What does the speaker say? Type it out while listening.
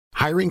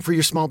Hiring for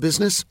your small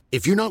business?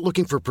 If you're not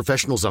looking for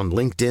professionals on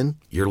LinkedIn,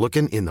 you're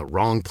looking in the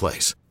wrong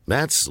place.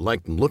 That's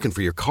like looking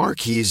for your car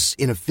keys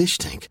in a fish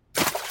tank.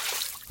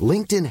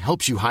 LinkedIn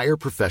helps you hire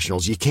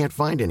professionals you can't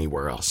find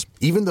anywhere else,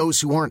 even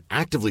those who aren't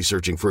actively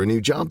searching for a new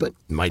job but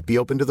might be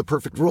open to the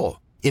perfect role.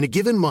 In a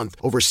given month,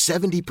 over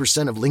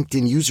 70% of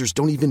LinkedIn users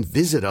don't even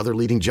visit other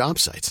leading job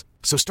sites.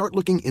 So start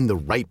looking in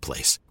the right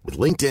place. With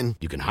LinkedIn,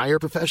 you can hire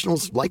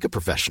professionals like a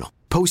professional.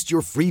 Post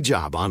your free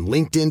job on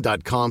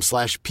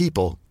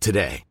linkedin.com/people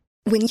today.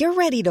 When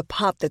you're ready to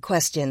pop the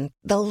question,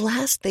 the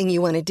last thing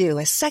you want to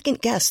do is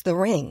second-guess the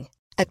ring.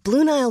 At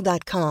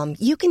BlueNile.com,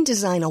 you can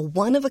design a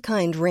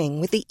one-of-a-kind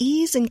ring with the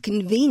ease and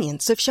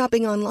convenience of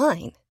shopping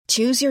online.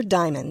 Choose your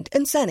diamond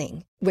and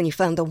setting. When you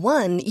find the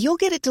one,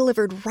 you'll get it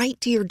delivered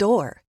right to your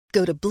door.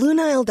 Go to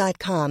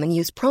BlueNile.com and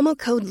use promo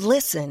code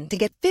LISTEN to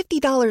get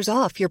 $50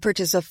 off your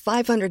purchase of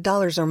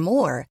 $500 or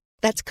more.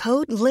 That's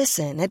code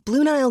LISTEN at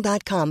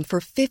BlueNile.com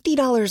for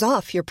 $50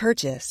 off your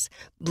purchase.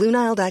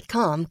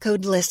 BlueNile.com,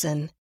 code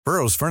LISTEN.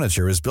 Burrow's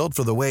furniture is built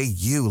for the way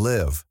you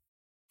live.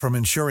 From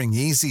ensuring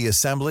easy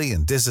assembly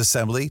and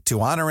disassembly to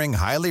honoring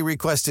highly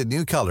requested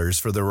new colors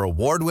for their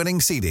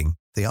award-winning seating,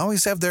 they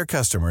always have their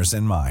customers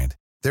in mind.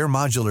 Their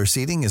modular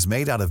seating is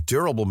made out of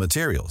durable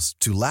materials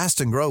to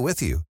last and grow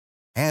with you.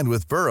 And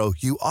with Burrow,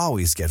 you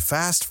always get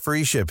fast,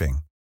 free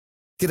shipping.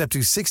 Get up to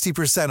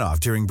 60%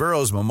 off during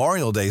Burrow's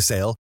Memorial Day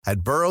sale at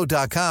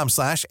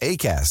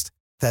burrow.com/ACAST.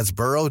 That's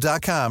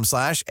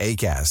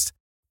burrow.com/ACAST.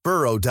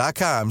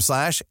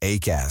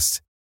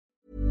 burrow.com/ACAST.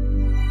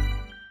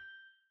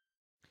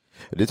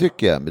 Det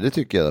tycker jag. Men det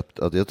tycker jag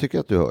att jag tycker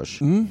att du hörs.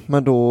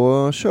 Men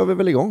då kör vi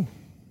väl igång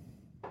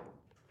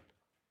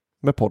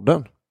med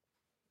podden.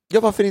 Ja,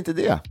 varför inte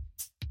det?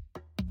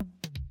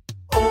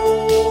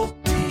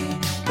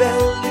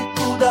 Väldigt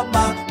goda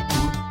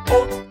mackor,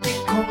 80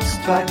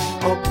 konstverk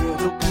av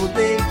bröd och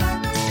pudding.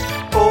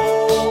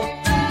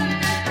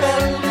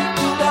 Väldigt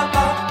goda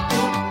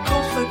mackor,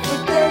 konstverk för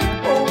dig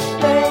och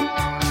mig.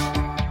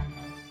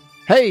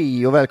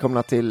 Hej och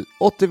välkomna till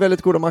 80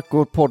 väldigt goda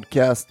mackor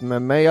podcast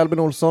med mig Albin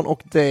Olsson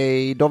och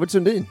dig David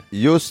Sundin.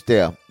 Just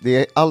det. Det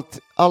är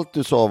allt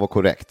du sa var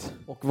korrekt.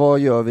 Och vad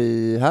gör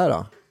vi här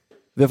då?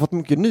 Vi har fått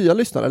mycket nya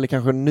lyssnare, eller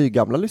kanske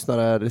nygamla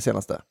lyssnare det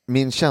senaste.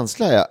 Min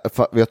känsla är,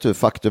 vet du,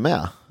 faktum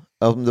är,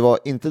 om det var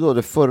inte då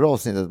det förra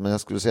avsnittet, men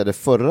jag skulle säga det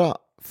förra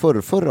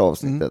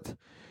avsnittet.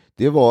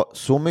 Det var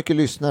så mycket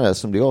lyssnare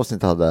som det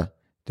avsnittet hade,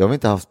 det har vi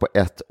inte haft på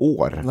ett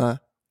år. Nej.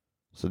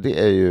 Så det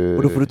är ju...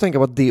 Och då får du tänka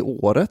på att det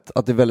året,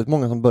 att det är väldigt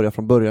många som börjar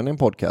från början i en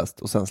podcast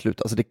och sen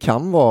slutar. Alltså det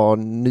kan vara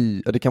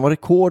det kan vara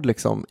rekord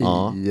liksom i...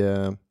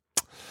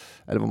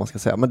 eller vad man ska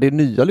säga. Men det är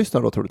nya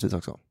lyssnare då troligtvis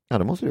också. Ja,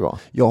 det måste det vara.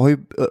 Jag har ju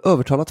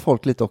övertalat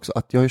folk lite också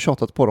att jag har ju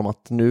tjatat på dem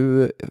att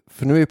nu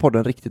är ju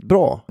podden riktigt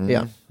bra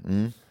igen.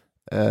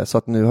 Så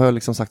att nu har jag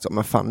liksom sagt så,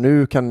 men fan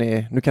nu kan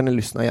ni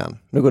lyssna igen.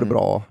 Nu går det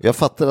bra. Jag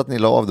fattar att ni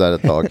la av där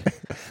ett tag.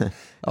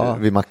 Ja.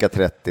 Vi mackar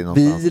 30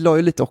 någonstans. Vi la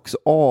ju lite också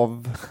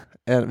av.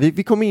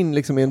 Vi kom in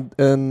liksom i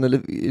en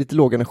lite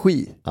låg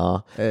energi.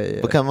 Ja.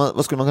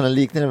 Vad skulle man kunna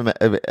likna det med?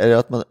 Är det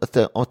att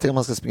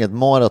man ska springa ett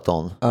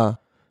maraton? Ja.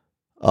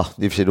 Ja,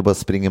 i och för sig, då bara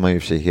springer man ju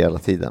för sig hela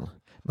tiden.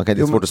 Man kan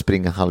inte svårt att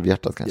springa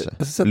halvhjärtat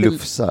kanske.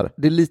 Lufsar.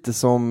 Det är lite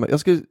som, jag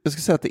skulle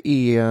säga att det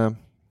är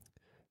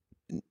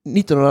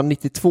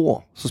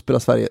 1992 så spelar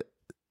Sverige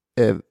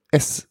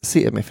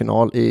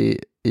semifinal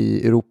i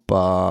Europa,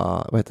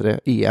 vad heter det?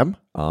 EM.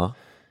 Ja.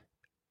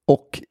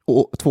 Och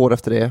 2 år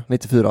efter det,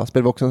 94,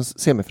 spelade vi också en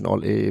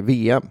semifinal i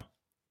VM.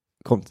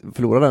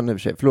 Förlorade den i och för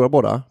sig, förlorade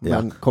båda,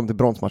 men kom till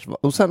bronsmatch.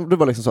 Och sen det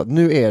var liksom så att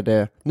nu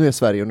är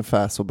Sverige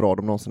ungefär så bra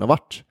de någonsin har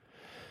varit.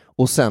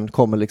 Och sen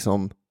kommer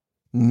liksom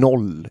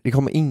noll.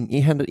 Det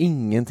händer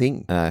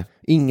ingenting. Nej.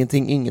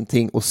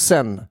 Ingenting. Och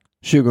sen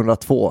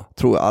 2002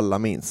 tror jag alla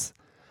minns.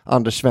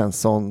 Anders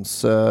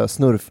Svenssons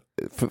snurf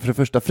för det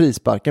första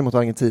frisparken mot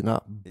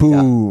Argentina.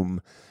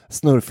 Boom! Ja.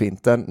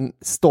 Snurrfinten,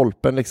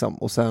 stolpen liksom.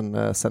 Och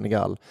sen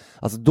Senegal.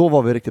 Alltså då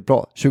var vi riktigt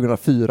bra.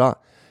 2004.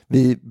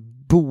 Vi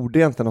borde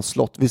egentligen ha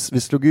slått. Vi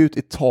slog ut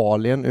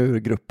Italien ur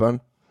gruppen.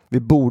 Vi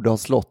borde ha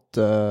slått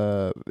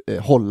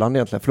Holland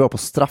egentligen. Förlorade på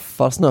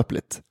straffar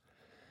snöpligt.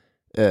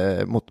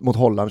 Mot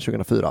Holland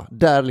 2004.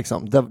 Där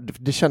liksom, det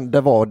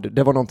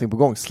var någonting på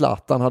gång.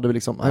 Zlatan hade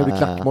liksom, han gjorde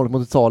klackmål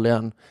mot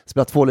Italien,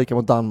 spelade 2 lika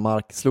mot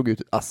Danmark, slog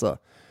ut, alltså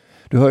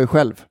du hör ju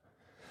själv.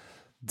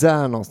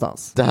 Där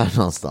någonstans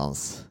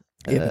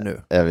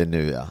är vi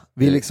nu, ja.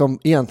 Vi är liksom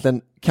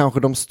egentligen kanske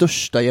de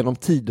största genom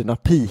tiderna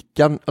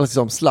pikan, alltså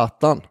som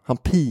Zlatan, han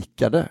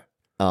pikade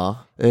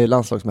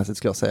landslagsmässigt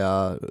skulle jag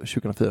säga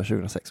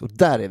 2004-2006 och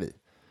där är vi.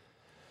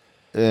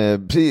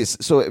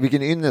 Precis, så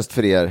vilken ynnest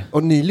för er.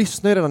 Och ni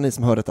lyssnar ju redan, ni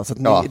som hör detta, så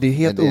att det är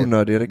helt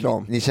onödig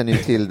reklam. Ni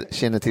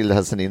känner till det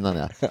här sedan innan.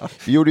 Ja.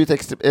 Vi gjorde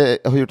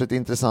har gjort ett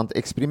intressant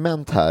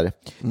experiment här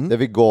där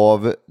vi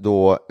gav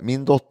då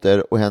min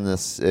dotter och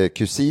hennes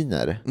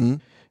kusiner.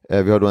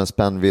 Vi har då en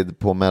spännvidd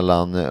på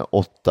mellan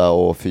 8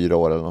 och 4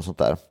 år eller något sånt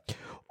där.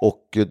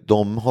 Och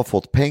de har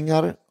fått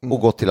pengar och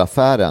gått till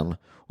affären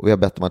och vi har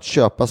bett dem att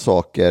köpa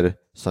saker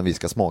som vi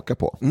ska smaka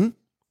på.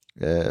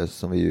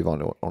 Som vi ju i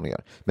vanliga ordning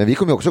gör. Men vi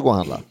kommer ju också gå och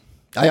handla.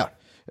 Ja.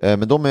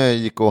 Men de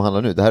gick och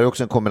handlade nu. Det här är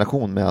också en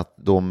kombination med att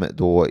de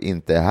då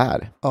inte är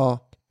här. Ja,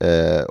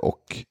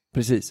 Och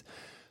precis.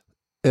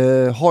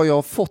 Har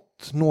jag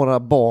fått några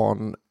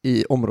barn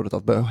i området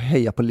att börja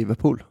heja på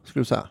Liverpool,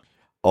 skulle du säga?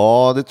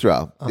 ja, det tror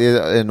jag. Det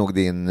är nog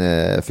din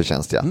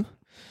förtjänst, ja.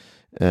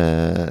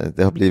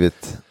 Det har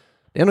blivit...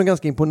 Det är nog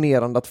ganska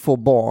imponerande att få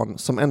barn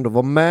som ändå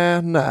var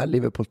med när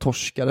Liverpool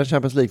torskade en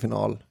Champions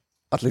League-final.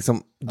 Att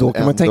liksom, då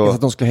kan man tänka sig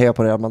att de skulle heja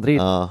på Real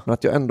Madrid. Ja. Men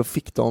att jag ändå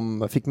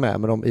fick med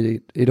dem i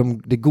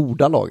det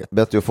goda laget.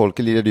 Betty och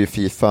Folke lirade ju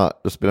FIFA,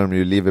 då spelade de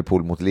ju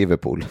Liverpool mot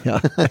Liverpool.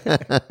 Ja.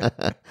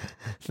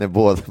 När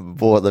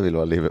båda vill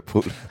vara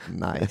Liverpool.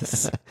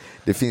 Nice.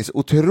 Det finns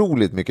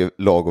otroligt mycket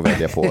lag att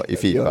välja på i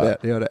FIFA.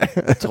 Det gör det.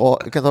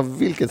 Du kan ta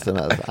vilket som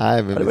helst.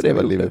 Nej, men det det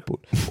var var Liverpool.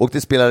 Och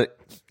det spelar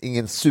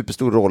ingen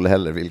superstor roll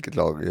heller vilket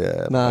lag.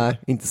 Nej,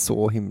 inte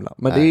så himla.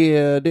 Men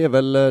det är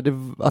väl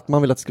att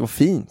man vill att det ska vara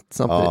fint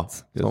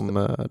samtidigt. Ja,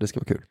 som det ska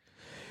vara kul.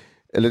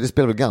 Eller det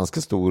spelar väl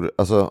ganska stor,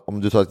 alltså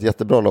om du tar ett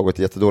jättebra lag och ett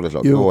jättedåligt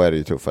lag, då är det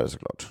ju tuffare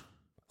såklart.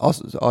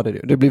 Ja,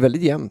 det blir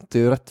väldigt jämnt. Det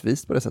är ju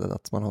rättvist på det sättet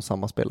att man har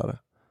samma spelare.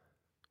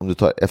 Om du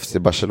tar FC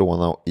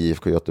Barcelona och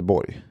IFK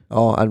Göteborg.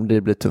 Ja,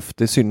 det blir tufft.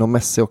 Det är synd om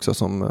Messi också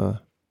som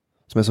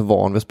är så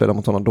van vid att spela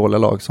mot sådana dåliga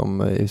lag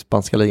som i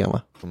spanska ligan.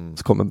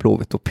 Så kommer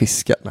Blåvitt och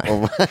piskar.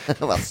 Nej.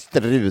 Vad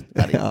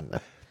strutar in.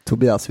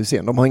 Tobias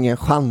Hysén, de har ingen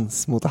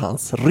chans mot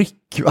hans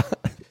ryck, va?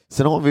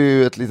 Sen har vi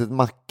ju ett litet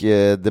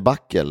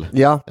Mac-debacle.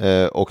 Ja.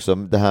 Också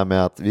det här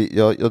med att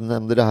jag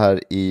nämnde det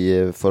här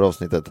i förra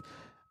avsnittet,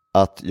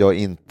 att jag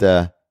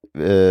inte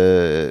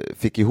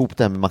fick ihop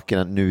det här med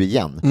mackorna nu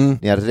igen.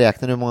 När jag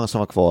räknade hur många som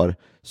var kvar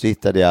så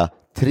hittade jag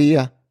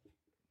 3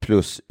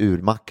 plus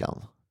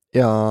urmackan.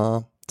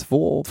 Ja,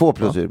 2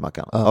 plus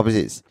urmackan. Ja,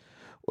 precis.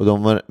 Och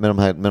de var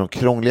med de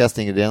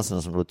krångligaste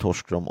ingredienserna som var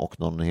torskrom och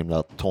någon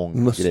himla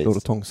tånggrej. Musslor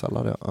och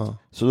tångsallad, ja.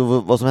 Så då,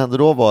 vad som hände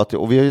då var att,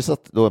 och vi har ju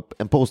satt då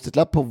en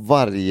post-it-lapp på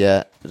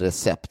varje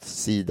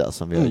receptsida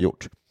som vi har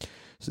gjort.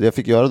 Så det jag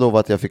fick göra då var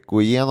att jag fick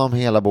gå igenom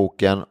hela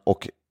boken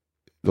och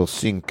då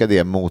synka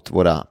det mot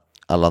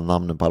alla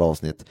namnen på alla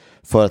avsnitt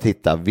för att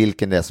hitta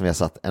vilken det är som vi har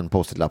satt en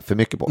post-it-lapp för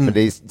mycket på. För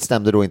det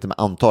stämde då inte med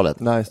antalet.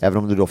 Nice. Även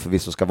om det då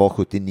förvisso ska vara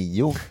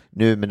 79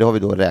 nu, men det har vi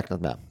då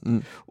räknat med.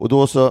 Och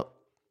då så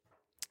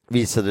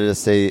visade det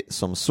sig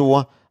som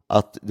så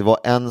att det var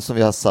en som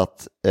vi har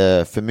satt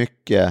för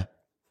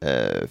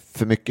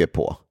mycket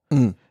på.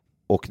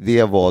 Och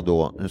det var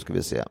då, nu ska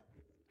vi se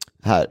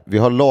här, vi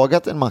har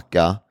lagat en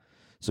macka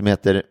som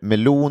heter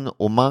melon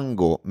och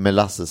mango med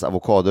Lasses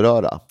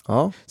avokadoröra.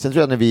 Ja. Sen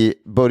tror jag när vi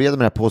började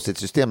med det här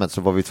post-it-systemet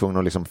så var vi tvungna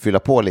att liksom fylla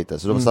på lite,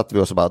 så då satte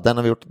vi oss och bara, den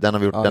har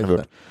vi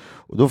gjort.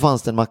 Och då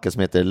fanns det en macka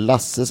som heter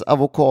Lasses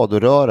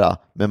avokadoröra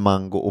med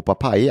mango och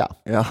papaya.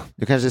 Ja.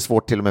 Det kanske är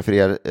svårt till och med för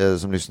er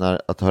som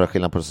lyssnar att höra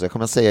skillnad på det, så jag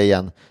kommer att säga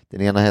igen.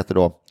 Den ena heter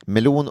då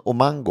melon och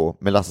mango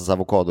med Lasses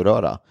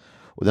avokadoröra.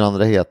 Och den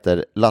andra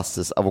heter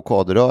Lasses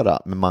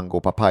avokadoröra med mango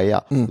och papaya.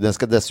 Och den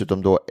ska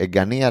dessutom då är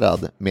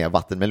garnerad med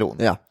vattenmelon.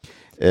 Ja.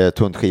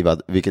 Tunt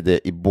skivad, vilket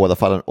är i båda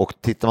fallen. Och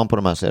tittar man på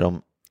de här så är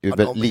de ju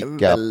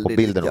lika på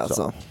bilden också.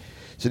 Alltså.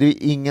 Så det är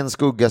ingen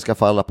skugga ska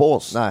falla på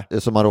oss.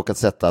 Nej. Som har råkat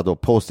sätta då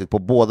post-it på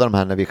båda de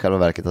här när vi själva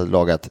verket hade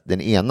lagat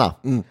den ena,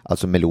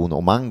 alltså melon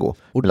och mango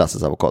med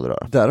Lasses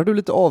avokadoröra. Där har du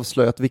lite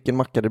avslöjat vilken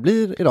macka det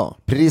blir idag.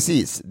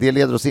 Precis, det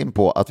leder oss in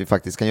på att vi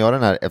faktiskt kan göra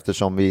den här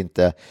eftersom vi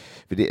inte,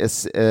 för det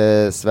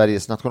är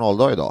Sveriges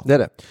nationaldag idag. Det är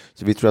det.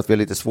 Så vi tror att vi har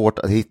lite svårt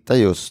att hitta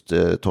just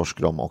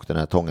torskrom och den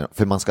här tången,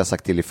 för man ska ha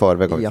sagt till i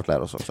förväg har vi fått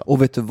lära oss också.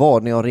 Och vet du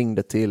vad, när jag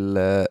ringde till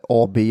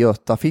AB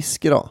Göta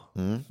Fisk idag,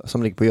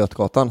 som ligger på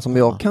Götgatan, som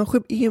jag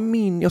kanske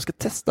är jag ska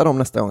testa dem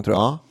nästa gång tror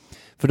jag. Ja.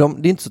 För det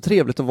är inte så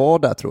trevligt att vara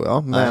där tror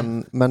jag,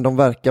 men de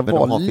verkar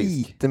vara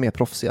lite mer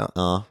proffsiga.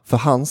 Ja. För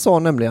han sa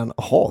nämligen,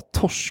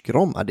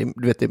 torskrom,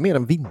 du vet det är mer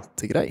en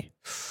vintergrej.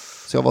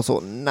 Så jag var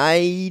så,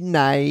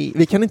 nej,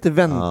 vi kan inte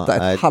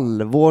vänta ett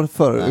halvår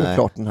för att göra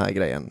klart den här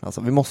grejen.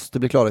 Alltså vi måste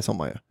bli klara i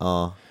sommar ju.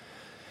 Ja.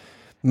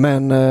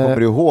 Men kommer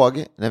du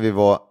ihåg när vi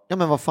var,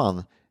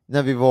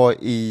 när vi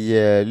var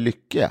i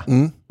Lycke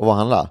och var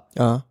handla?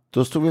 Ja.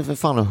 Då stod vi för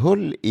fan och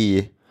höll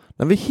i.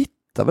 Men vi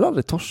hittar väl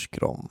aldrig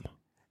torskrom?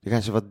 Det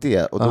kanske var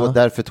det, och då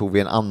därför tog vi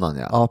en annan.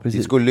 Ja, precis.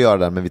 Vi skulle göra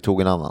den, men vi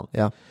tog en annan.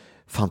 Ja.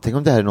 Fan, tänk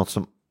om det här är något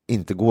som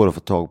inte går att få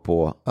tag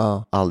på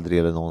aldrig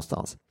eller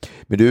någonstans.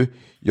 Men du,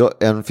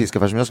 en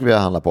fiskaffär som jag skulle vilja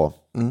handla på,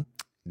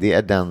 det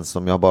är den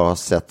som jag bara har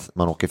sett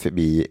man åker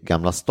förbi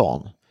Gamla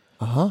stan.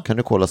 Aha. Kan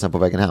du kolla sen på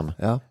vägen hem?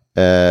 Ja.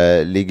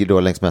 Ligger då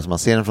längs med, som man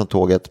ser den från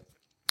tåget,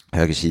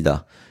 höger sida,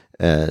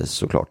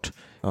 såklart.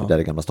 Ja. Där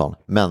är Gamla stan.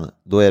 Men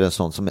då är det en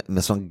sån som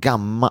med sån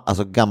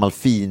gammal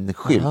fin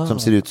skylt som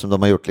ser ut som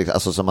de har gjort, liksom,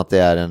 alltså som att det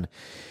är en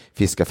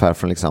fiskaffär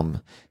från liksom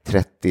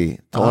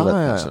 30-talet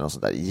kanske, något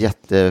sånt där.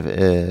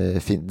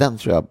 Jättefin. Den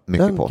tror jag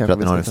mycket på, för att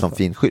den har en sån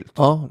fin skylt.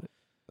 Ja.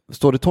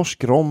 Står det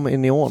torskrom i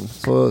neon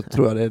så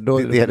tror jag det. Då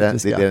det är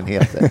det den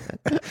heter.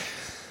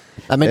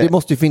 Nej, men det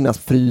måste ju finnas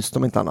fryst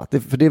om inte annat.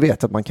 För det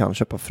vet jag att man kan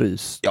köpa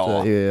fryst.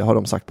 Har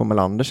de sagt på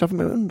Melanders. Men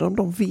jag undrar om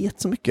de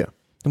vet så mycket.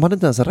 De hade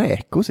inte ens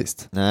räkor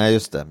sist. Nej,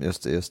 just det.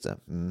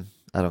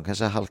 Ja, de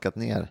kanske har halkat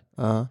ner.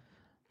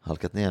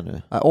 halkat ner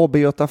nu. AB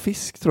Göta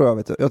Fisk tror jag,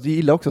 vet du. Jag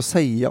gillar också att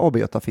säga AB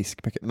Göta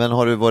Fisk mycket. Men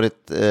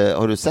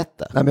har du sett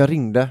det? Nej, men jag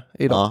ringde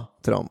idag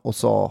till dem och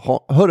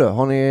sa, hörru,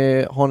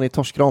 har ni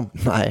torskram?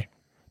 Nej,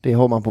 det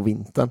har man på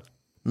vintern.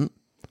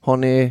 Har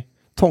ni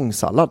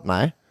tångsallad?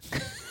 Nej.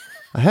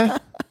 Nähä.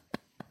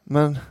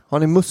 Men har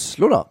ni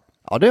musslor då?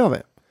 Ja, det har vi.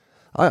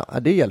 Ja,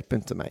 det hjälper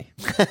inte mig.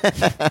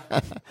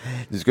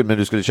 Men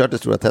du skulle kört det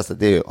stora testet,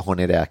 det är ju, har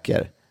ni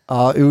räkor?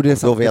 Ja, det är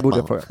sant. Då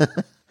vet man.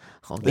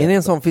 Är ni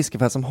en sån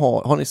fiskefär som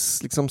har ni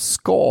liksom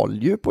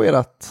skaldjur på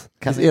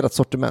ert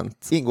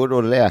sortiment? Ingår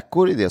då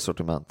räkor i det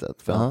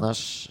sortimentet? För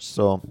annars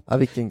så... Ja,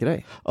 vilken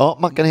grej. Ja,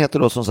 mackan heter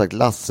då som sagt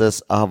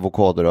Lasses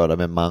avokadoröra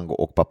med mango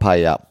och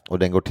papaya. Och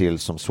den går till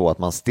som så att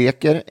man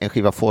steker en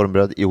skiva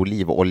formbröd i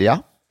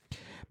olivolja.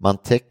 Man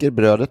täcker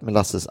brödet med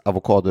Lasses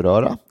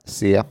avokadoröra.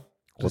 Se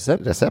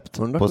recept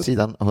på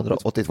sidan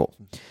 182.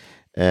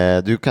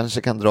 Du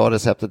kanske kan dra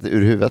receptet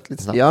ur huvudet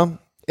lite snabbt. Ja,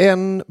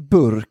 en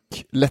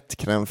burk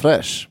lättkrem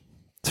fraîche.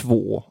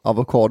 2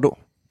 avokado.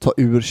 Ta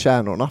ur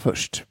kärnorna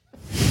först.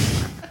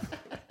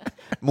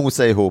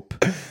 Mosa ihop.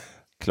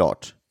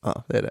 Klart.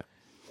 Ja, det är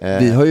det.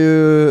 Vi har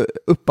ju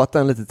uppat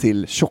den lite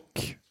till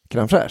tjock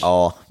crème fraîche.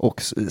 Ja.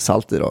 Och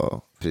salt i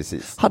då.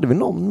 Precis. Hade vi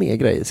någon mer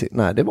grej i sitt?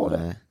 Nej, det var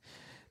det.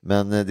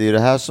 Men det är ju det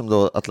här som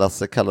då att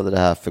Lasse kallade det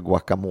här för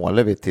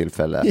guacamole vid ett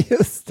tillfälle.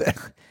 Just det.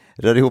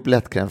 Rör ihop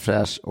lättkräm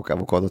fraîche och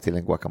avokado till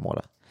en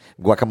guacamole.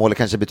 Guacamole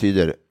kanske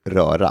betyder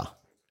röra.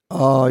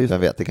 Ja, just det.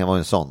 Vem vet, det kan vara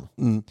en sån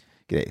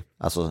grej.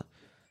 Alltså,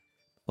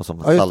 och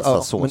som Ja,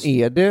 salsasås. men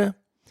är det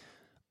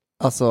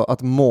alltså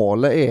att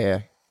mole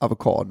är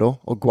avokado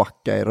och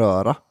guacca är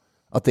röra?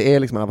 Att det är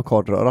liksom en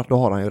avokadoröra, då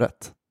har han ju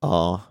rätt.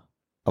 Ja,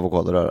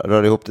 avokadoröra.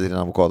 Rör ihop det till en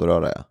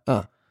avokadoröra, ja.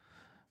 Ja.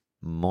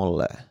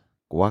 Mole,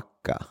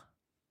 guacca.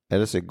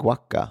 Eller så är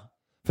guacca.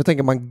 För jag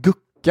tänker, man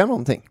guckar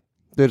någonting.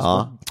 Det är det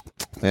Ja,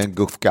 en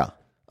gucka.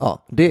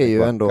 Ja, det är ju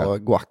Guacca. ändå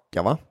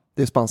guacca, va?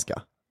 Det är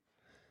spanska.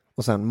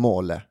 Och sen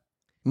mole.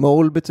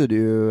 Mole betyder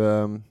ju,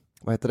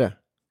 vad heter det?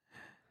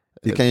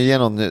 Vi kan ju ge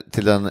någon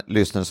till den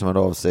lyssnare som hör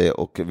av sig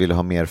och vill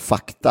ha mer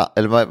fakta.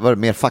 Eller vad är det,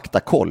 mer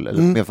faktakoll?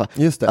 Eller mer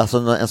just det. Alltså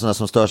en sån där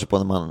som stör sig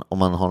på när om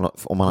man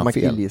har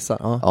fel. Killgissar,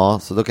 ja. Ja,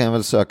 så då kan jag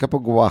väl söka på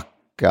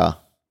guacca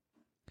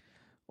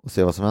och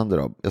se vad som händer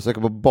då. Jag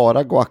söker på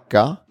bara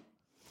guacca.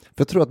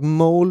 För jag tror att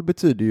mole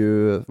betyder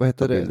ju, vad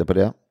heter Bilder det? på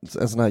det.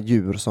 En sån här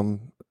djur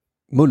som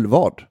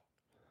mullvad.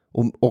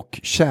 Och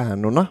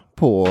kärnorna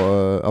på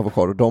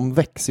avokado, de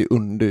växer ju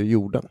under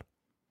jorden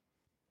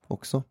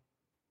också.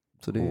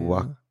 Så det är...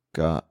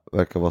 Guacca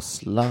verkar vara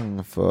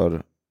slang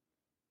för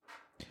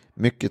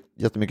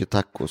jättemycket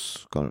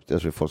tacos. Jag tror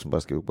det är folk som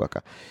bara skriver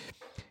guacca.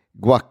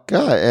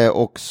 Guacca är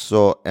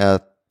också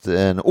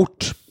en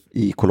ort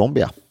i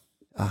Colombia.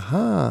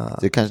 Aha.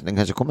 Den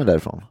kanske kommer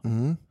därifrån.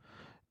 Mm.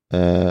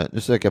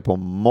 Nu söker jag på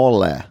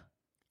mole.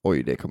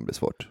 Oj, det kommer bli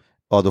svårt.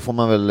 Ja, då får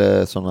man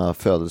väl sådana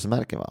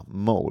födelsemärken, va?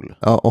 Mole.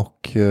 Ja,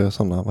 och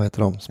sådana, vad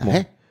heter de? Små.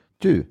 Nej,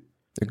 du.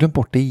 Jag glömt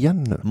bort det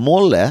igen nu.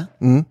 Mole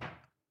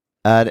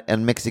är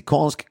en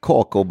mexikansk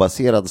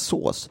kakaobaserad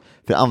sås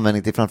för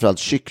användning till framförallt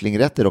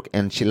kycklingrätter och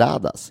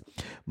enchiladas.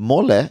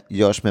 Mole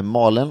görs med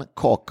malen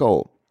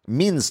kakao,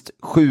 minst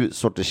 7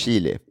 sorters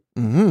chili.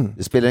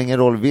 Det spelar ingen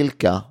roll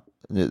vilka,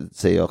 nu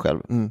säger jag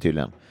själv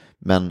tydligen,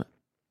 men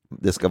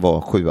det ska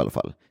vara 7 i alla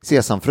fall.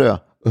 Sesamfrö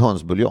och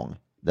hönsbuljong.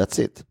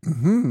 That's it.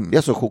 Det är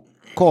alltså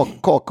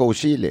kakao,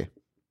 chili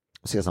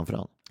och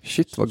sesamfrön.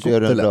 Shit, vad Så gott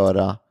gör det en lät.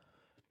 röra.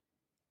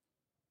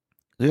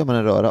 Då gör man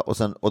en röra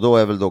och då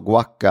är väl då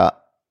guacca.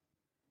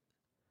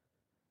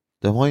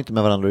 De har ju inte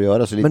med varandra att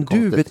göra, så lite Men du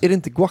konstigt. vet, är det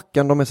inte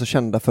guaccan de är så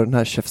kända för, den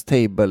här Chef's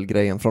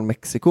Table-grejen från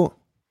Mexiko?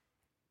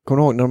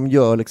 Kommer du ihåg när de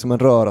gör liksom en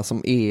röra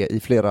som är i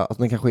flera,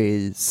 alltså den kanske är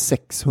i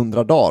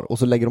 600 dagar och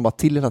så lägger de bara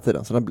till hela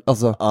tiden. Så den,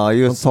 alltså, Ja,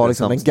 just de tar det,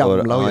 liksom den som står-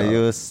 gamla och ja, gör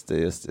just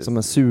det. som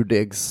en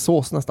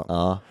surdegssås nästan.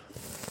 Ja.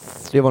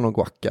 Det var nog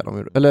guacca de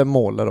gjorde. Eller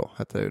mole då,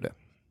 hette det ju det.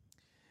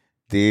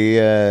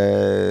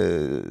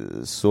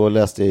 Så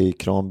läste jag i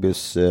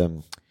Kranbys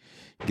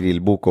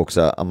grillbok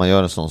också, att man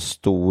gör en sån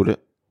stor,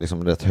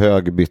 liksom rätt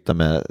hög bytta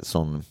med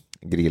sån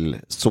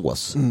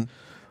grillsås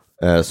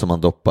som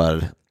man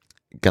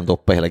kan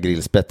doppa hela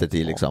grillspettet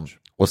i liksom.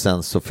 Och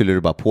sen så fyller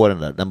du bara på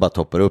den bara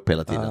toppar upp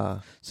hela tiden.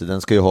 Så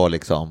den ska ju ha Det är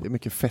liksom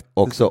mycket fett.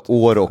 också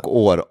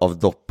år av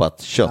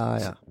doppat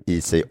kött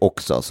i sig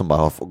också, som bara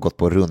har gått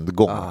på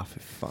rundgång. Fy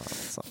fan.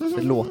 Alltså.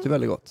 Det låter ju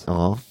väldigt gott.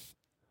 Ja,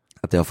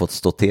 att det har fått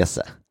stå till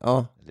sig.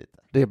 Ja,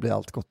 det blir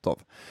allt gott av.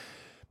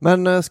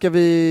 Men då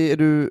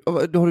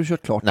har du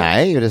kört klart?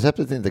 Nej,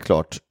 receptet är inte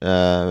klart.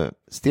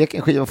 Stek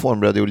en skiva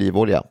formbröd i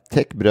olivolja.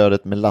 Täck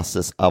brödet med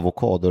Lasses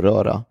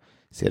avokadoröra.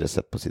 Se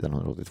recept på sidan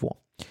 182.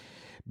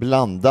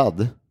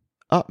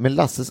 Med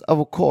Lasses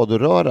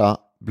avokadoröra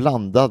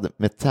blandad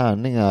med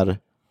tärningar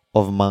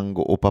av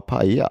mango och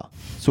papaya.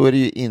 Så är det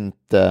ju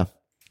inte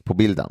på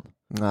bilden.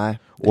 Nej.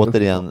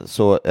 Återigen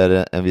så är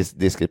det en viss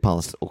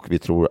diskrepans och vi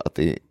tror att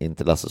det är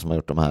inte Lasse som har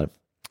gjort de här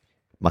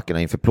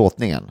mackorna inför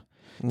plåtningen.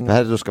 För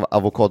här då ska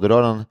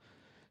avokadoröran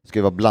ska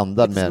ju vara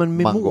blandad med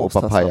mango och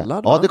papaya.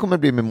 Sallad, ja, det kommer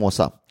bli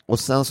mimosa. Och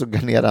sen så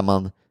garnerar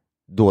man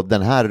då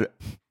den här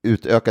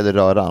utökade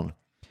röran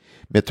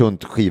med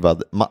tunt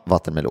skivad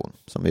vattenmelon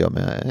som vi gör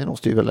med en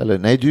osthyvel. Eller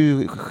nej,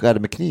 du skär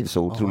med kniv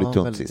så otroligt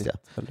tunt sist.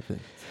 Väldigt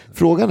fint.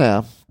 Frågan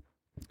är,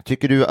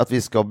 tycker du att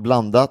vi ska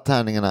blanda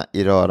tärningarna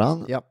i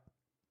röran Ja.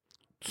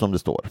 som det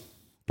står?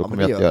 Då kommer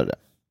men jag att det göra det.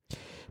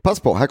 Pass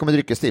på, här kommer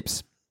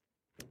dryckestips.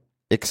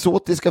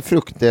 Exotiska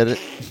frukter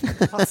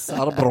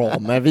Passar bra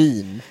med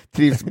vin.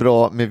 trivs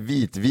bra med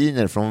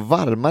vitviner från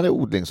varmare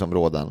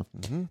odlingsområden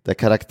där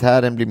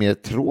karaktären blir mer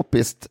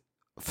tropiskt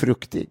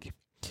fruktig.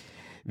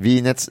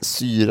 Vinets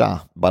syra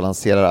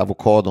balanserar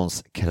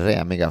avokadons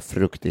krämiga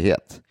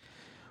fruktighet.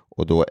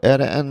 Och då är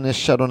det en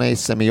Chardonnay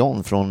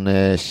Semillon från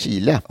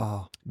Chile.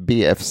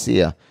 BFC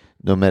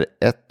nummer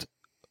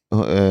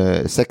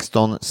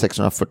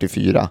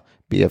 16644.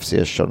 BFC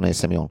Chardonnay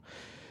Semillon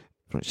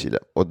från Chile.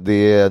 Och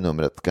det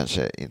numret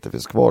kanske inte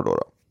finns kvar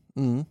då.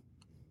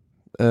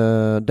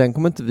 Den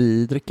kommer inte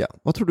vi dricka.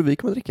 Vad tror du vi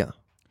kommer dricka?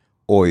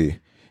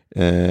 Oj,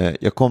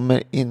 jag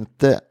kommer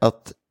inte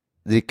att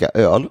dricka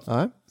öl.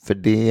 Nej. För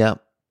det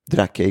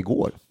drack jag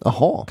igår.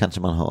 Jaha,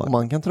 Kanske man hör och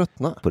man kan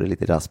tröttna. på det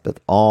lite raspet.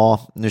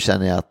 Ja, nu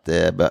känner jag att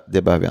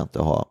det behöver jag inte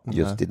ha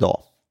just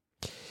idag.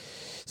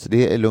 Så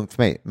det är lugnt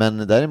för mig. Men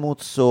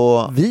däremot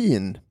så...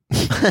 Vin?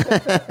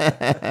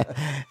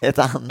 Ett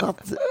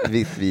annat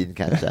vitt vin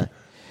kanske.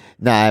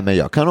 Nej, men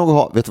jag kan nog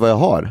ha... Vet du vad jag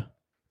har?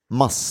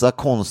 Massa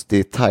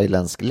konstig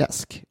thailändsk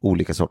läsk.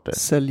 Olika sorter.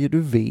 Säljer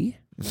du V?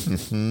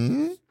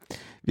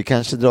 Vi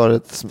kanske drar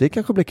ett... Det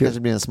kanske blir kul.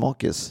 kanske blir en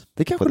smakis.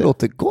 Det kanske på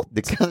låter gott.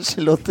 Det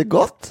kanske låter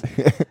gott.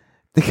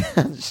 Det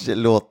kanske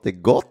låter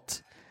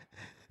gott.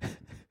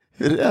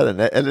 Hur är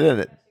det? Eller är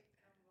det?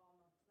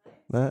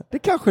 Nej. Det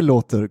kanske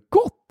låter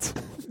gott.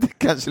 Det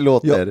kanske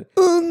låter...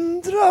 Jag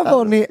undrar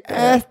vad ni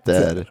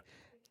äter.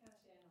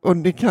 Och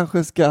ni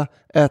kanske ska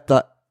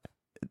äta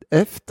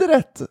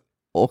efterrätt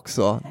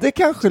också. Det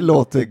kanske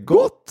låter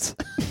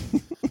gott.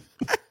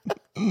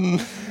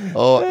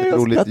 Ja, ett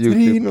roligt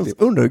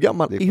YouTube-klipp. Undrar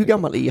hur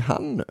gammal är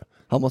han nu?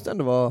 Han måste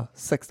ändå vara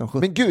 16-17.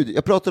 Men gud,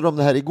 jag pratade om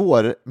det här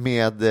igår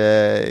med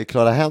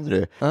Clara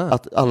Henry.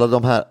 Att alla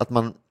de här, att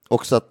man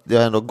också, att det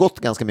har ändå gått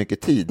ganska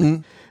mycket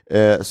tid.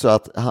 Så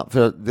att,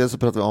 för dels så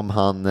pratade vi om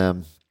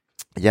han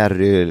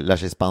Jerry lär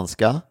sig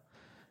spanska.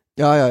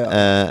 Ja.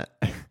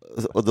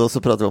 Och då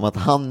så pratade vi om att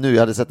han nu, jag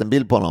hade sett en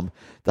bild på honom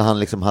där han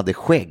liksom hade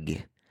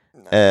skägg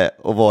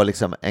och var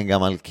liksom en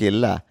gammal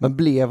kille. Men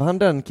blev han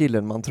den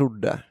killen man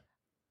trodde?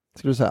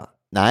 Skulle du säga?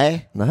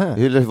 Nej.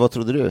 Vad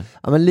trodde du?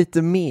 Ja, men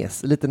lite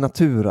lite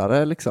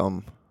naturare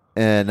liksom.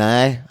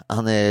 Nej,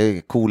 han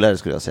är coolare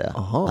skulle jag säga.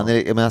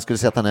 Men jag skulle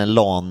säga att han är en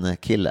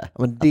LAN-kille.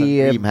 Ja, men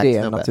det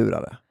är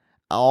naturare.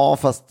 Ja,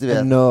 fast du vet.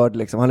 En nörd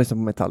liksom, han lyssnar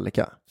på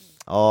Metallica.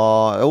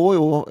 Ja,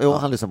 jo,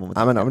 han lyssnar på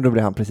Metallica. Ja, men då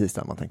blir han precis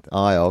där man tänkte.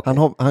 Ja, okay.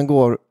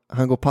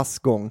 Han går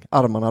passgång,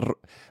 armarna,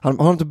 han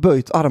har inte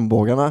böjt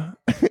armbågarna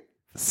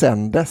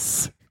sen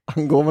dess.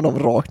 Han går med dem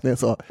rakt ner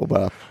så. Och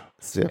bara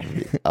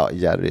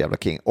jävla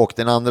king. Och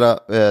den andra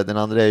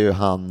är ju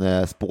han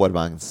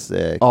spårvagns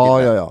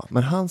ja.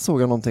 Men han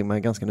såg jag någonting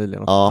med ganska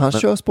nyligen. Han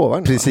kör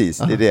spårvagn. Precis,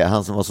 det är det.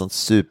 Han som var sånt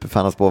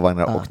superfan av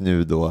spårvagnar och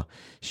nu då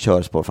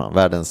kör spårvagn.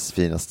 Världens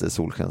finaste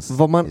solskens.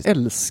 Vad man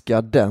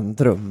älskar den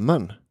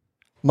drömmen.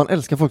 Man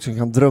älskar folk som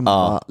kan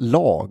drömma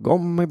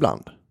lagom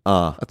ibland.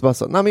 Att bara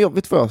så, nej men jag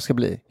vet vad jag ska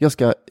bli.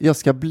 Jag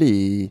ska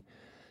bli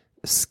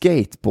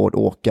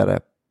skateboardåkare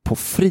på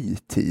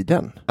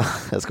fritiden.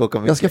 Jag ska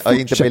åka jag ska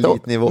fortsätta, inte på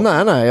elitnivå.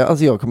 Nej,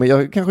 alltså jag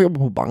kanske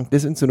jobbar på bank,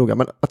 det är inte så noga,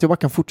 men att jag bara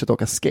kan fortsätta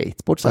åka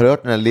skateboard. Så. Har du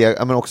hört den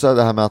här men också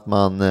det här med att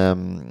man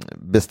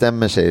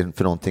bestämmer sig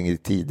för någonting i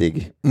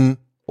tidig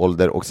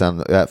ålder och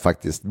sen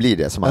faktiskt blir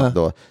det som att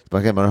då,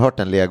 man har hört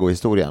den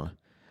Lego-historien.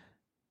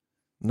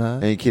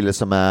 Nej. En kille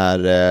som är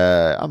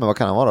men vad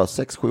kan han vara,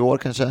 6-7 år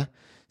kanske,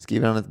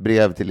 skriver han ett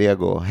brev till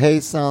Lego.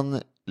 Hejsan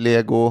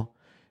Lego,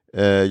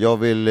 jag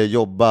vill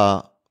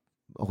jobba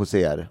hos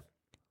er.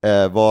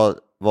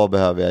 Vad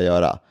behöver jag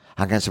göra?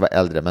 Han kanske var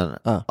äldre, men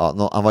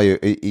han var ju,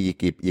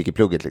 gick i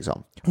plugget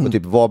liksom. Och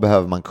typ, vad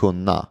behöver man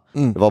kunna?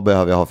 Vad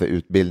behöver jag ha för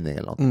utbildning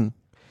eller något?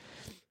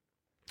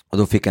 Och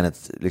då fick han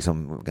ett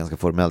liksom ganska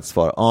formellt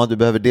svar. Du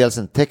behöver dels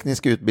en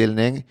teknisk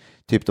utbildning,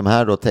 typ de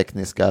här då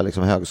tekniska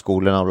liksom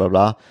högskolorna och bla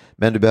bla.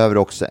 Men du behöver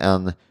också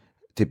en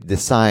typ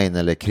design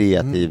eller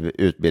kreativ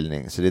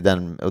utbildning. Så det är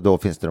den, och då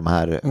finns det de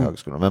här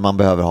högskolorna. Men man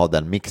behöver ha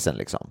den mixen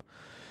liksom.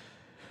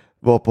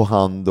 Varpå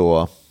han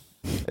då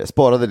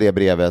sparade det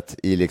brevet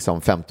i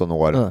liksom 15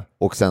 år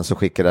och sen så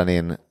skickade han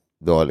in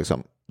då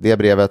liksom det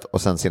brevet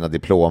och sen sina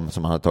diplom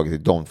som han hade tagit i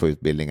de 2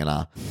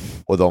 utbildningarna,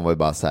 och de var ju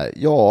bara så här,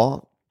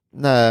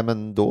 nej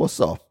men då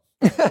så.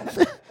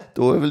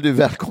 Då är väl du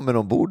välkommen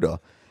ombord då.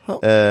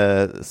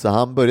 Så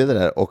han började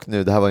där, och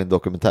nu, det här var en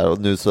dokumentär, och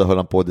nu så höll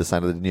han på att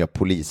designa det nya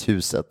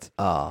polishuset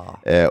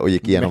och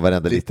gick igenom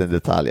varenda liten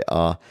detalj.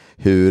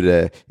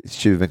 Hur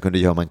tjuven kunde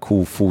gömma en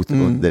kofot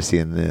under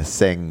sin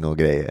säng och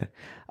grejer.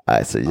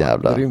 Så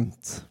jävla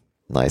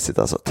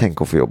nice alltså.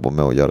 Tänk att få jobba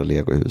med att göra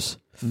legohus.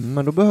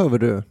 Men då behöver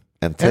du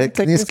en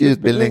teknisk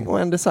utbildning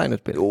och en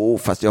designutbildning. Jo,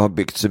 fast jag har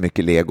byggt så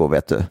mycket lego,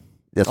 vet du.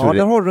 Jag tror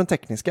där har du den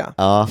tekniska.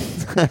 Ja.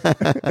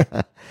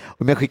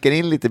 Om jag skickar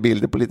in lite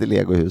bilder på lite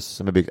legohus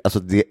som är byggt, alltså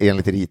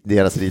enligt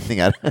deras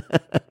ritningar.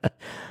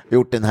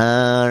 Gjort den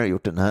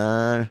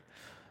här.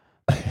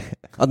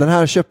 Ja, den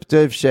här köpte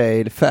jag i och för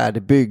sig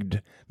färdigbyggd,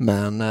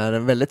 men är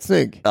den väldigt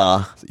snygg.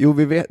 Ja. Jo,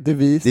 vi vet, det är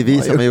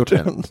vi som har gjort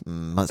den.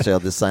 Så jag har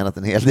designat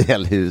en hel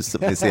del hus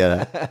som ni ser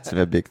här, som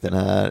jag byggt. Den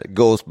här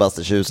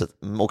Ghostbusters-huset,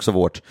 också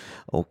vårt.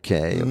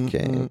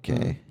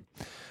 Okej.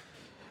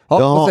 Ja,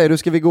 vad säger du,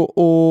 ska vi gå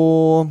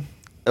och...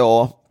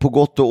 Ja, på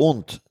gott och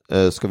ont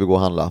ska vi gå och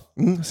handla.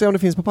 Se om det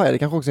finns papaya, det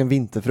kanske också är en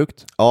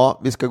vinterfrukt. Ja,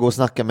 vi ska gå och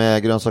snacka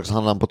med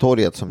grönsakshandlaren på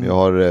torget som jag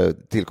har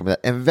tillkommit.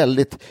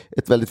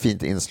 Ett väldigt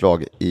fint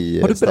inslag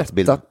i stadsbilden. Har du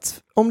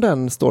berättat om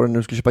den storyn när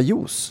du skulle köpa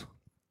juice?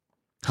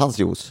 Hans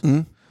juice?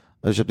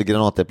 Jag köpte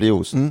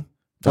granatäpplejuice.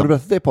 Har du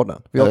berättat det i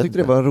podden? Jag tyckte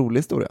det var en rolig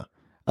historia.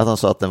 Att han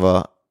sa att den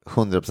var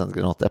 100%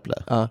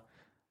 granatäpple. Ja.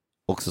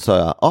 Och så sa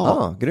jag,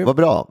 vad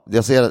bra.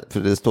 Jag ser, för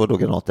det står då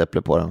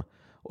granatäpple på den.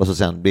 Och så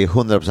sen blir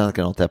 100%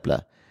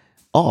 granatäpple.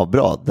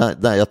 Bra,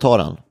 där, jag tar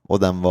den. Och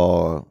den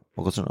var,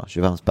 vad kostar den då?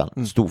 25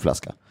 spänn, stor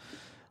flaska.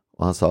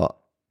 Och han sa,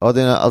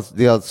 det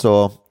är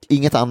alltså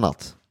inget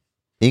annat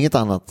än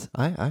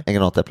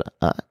granatäpple.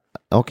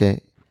 Okej.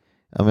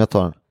 Ja, men jag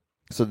tar den.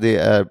 Så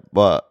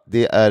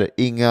det är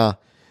inga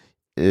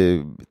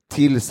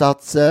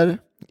tillsatser,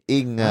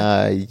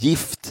 inga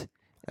gift,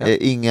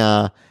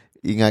 inget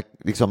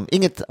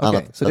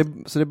annat. Så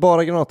det är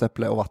bara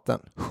granatäpple och vatten?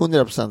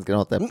 100%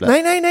 granatäpple.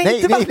 Nej,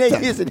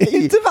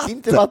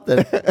 inte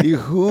vatten. Det är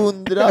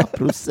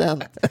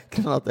 100%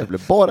 granatäpple.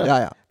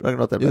 Bara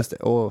granatäpple. Just det.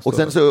 Och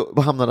sen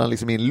så hamnade han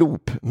liksom i en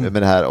loop med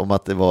det här om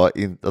att det bara var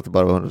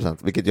 100%,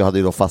 vilket jag hade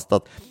ju då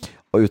fastat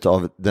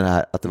utav den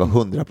här att det var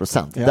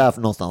 100%. Där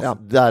någonstans,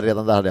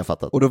 redan där hade jag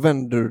fattat. Och då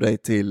vänder du dig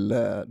till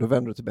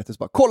Betty och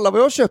bara, kolla vad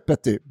jag har köpt,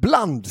 Betty,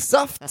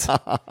 blandsaft.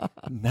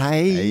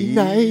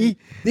 nej,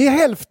 det är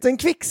hälften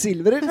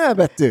kvicksilver i den här,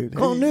 Betty.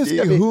 Kom, nu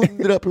ska vi.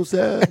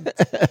 100%.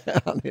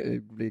 Han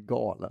blir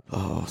galen.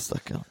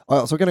 Stackarn.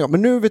 Ja, så kan det gå.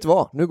 Men nu vet du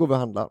vad, nu går vi och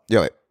handlar.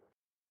 Ja.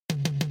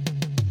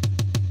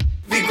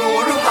 Vi går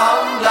och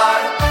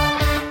handlar.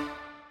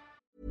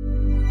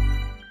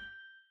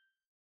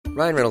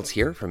 Ryan Reynolds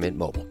here from Mint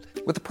Mobile.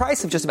 With the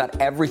price of just about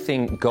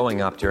everything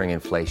going up during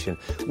inflation,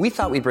 we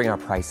thought we'd bring our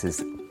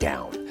prices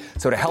down.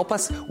 So to help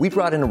us, we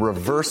brought in a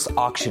reverse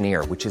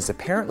auctioneer, which is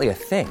apparently a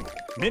thing.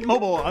 Mint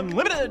Mobile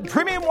Unlimited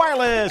Premium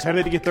Wireless. How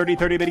to get 30,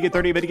 30, bit to get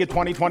 30, bit to get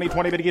 20, 20,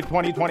 20, bit to get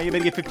 20, 20, bit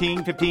to get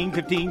 15, 15,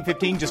 15,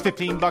 15, just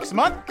 $15 a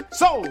month?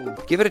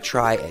 Sold! Give it a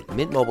try at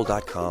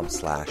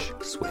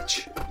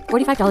mintmobile.com/switch.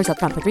 $45 up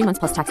front for 3 months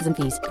plus taxes and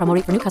fees. Promo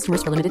rate for new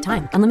customers for limited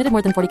time. Unlimited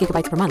more than 40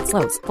 gigabytes per month.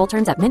 Slows full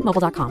terms at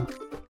mintmobile.com.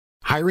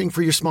 Hiring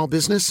for your small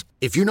business?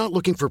 If you're not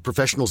looking for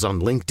professionals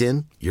on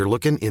LinkedIn, you're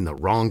looking in the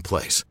wrong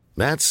place.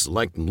 That's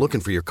like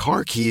looking for your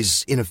car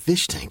keys in a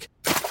fish tank.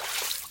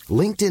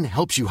 LinkedIn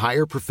helps you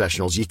hire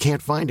professionals you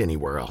can't find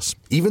anywhere else,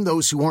 even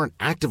those who aren't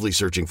actively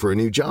searching for a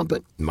new job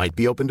but might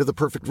be open to the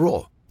perfect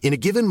role. In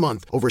a given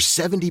month, over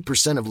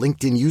 70% of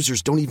LinkedIn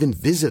users don't even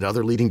visit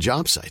other leading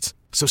job sites.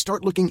 So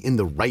start looking in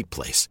the right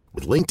place.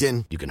 With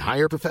LinkedIn, you can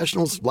hire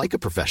professionals like a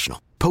professional.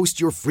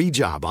 Post your free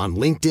job on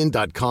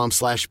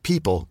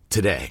linkedin.com/people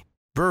today.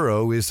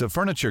 Burrow is a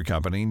furniture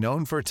company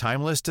known for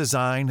timeless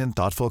design and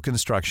thoughtful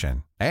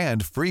construction,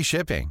 and free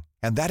shipping,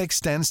 and that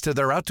extends to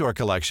their outdoor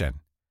collection.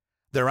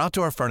 Their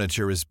outdoor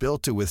furniture is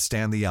built to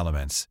withstand the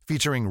elements,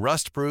 featuring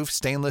rust-proof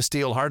stainless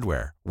steel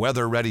hardware,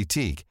 weather-ready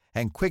teak,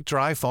 and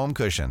quick-dry foam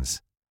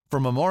cushions. For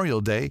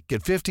Memorial Day,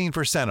 get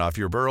 15% off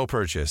your Burrow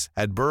purchase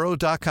at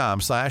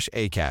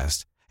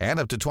burrow.com/acast, and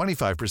up to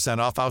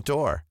 25% off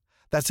outdoor.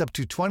 That's up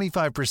to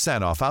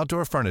 25% off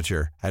outdoor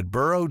furniture at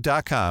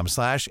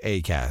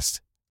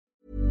burrow.com/acast.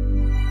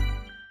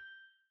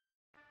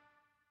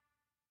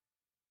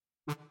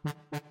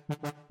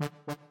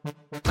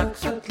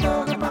 Dags att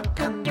laga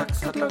mackan,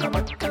 dags att laga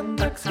mackan,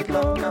 dags att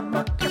laga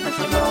mackan, dags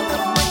att laga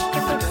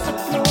mackan, dags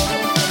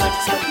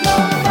att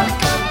laga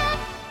mackan.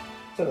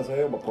 Sen så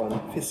jag jobbar på en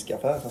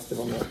fiskaffär, fast det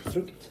var med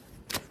frukt.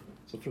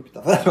 Så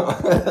fruktaffär.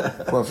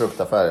 På en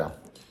fruktaffär, ja.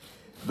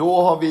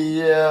 Då har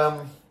vi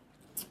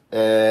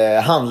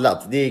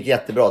handlat. Det gick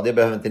jättebra, det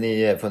behöver inte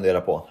ni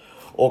fundera på.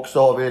 Och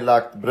så har vi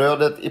lagt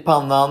brödet i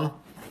pannan.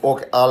 Och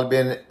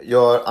Albin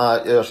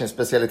gör sin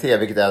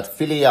specialitet, vilket är att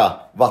filea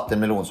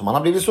vattenmelon, som han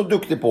har blivit så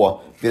duktig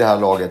på vid det här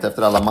laget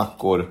efter alla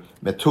mackor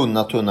med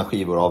tunna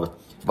skivor av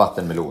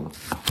vattenmelon.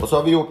 Och så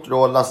har vi gjort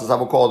då Lasses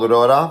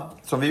avokadoröra,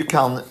 som vi ju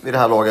kan vid det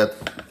här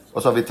laget.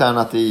 Och så har vi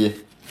tärnat i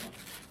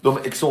de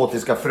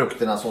exotiska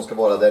frukterna som ska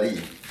vara där i.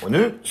 Och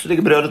nu så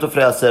ligger brödet och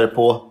fräser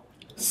på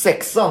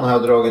 6:an, har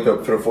jag dragit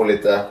upp för att få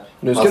lite.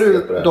 Nu ska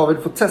du, David,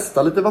 få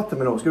testa lite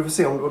vattenmelon. Ska du få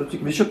se om du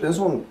tycker. Vi köpte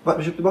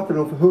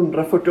vattenmelon för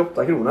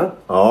 148 kronor.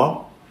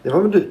 Ja. Det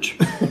var väl dyrt.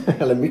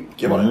 Eller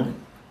mycket var det.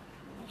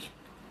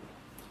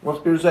 Vad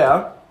skulle du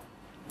säga?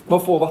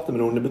 Vad får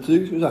vattenmelon i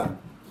betyg, skulle du säga?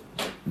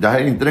 Det här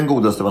är inte den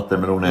godaste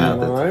vattenmelonen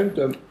jag ätit.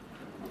 Nej,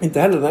 inte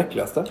heller den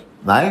äckligaste.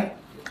 Nej,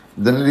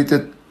 den är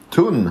lite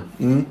tunn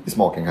i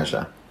smaken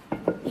kanske.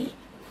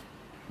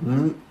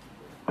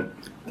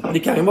 Det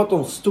kan ju vara att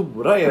de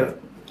stora är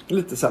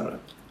lite sämre.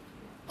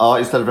 Ja,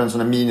 istället för en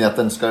sån här mini att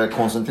den ska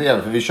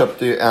koncentrera. För vi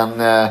köpte ju en...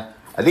 det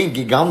är en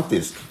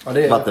gigantisk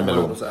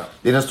vattenmelon.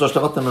 Det är den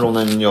största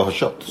vattenmelonen jag har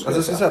köpt. Alltså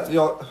jag ska säga att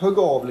jag högg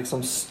av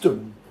liksom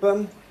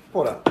stumpen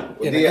på den.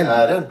 Och det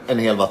är en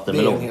hel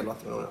vattenmelon. Det är en hel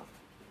vattenmelon, ja.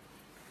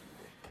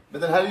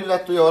 Men den här är ju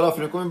lätt att göra,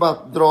 för nu kommer vi bara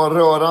dra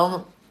röran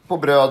på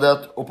brödet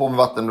och på med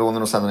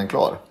vattenmelonen och sen är den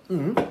klar. Så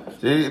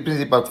det är i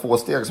princip bara 2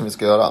 steg som vi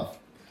ska göra.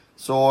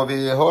 Så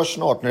vi hörs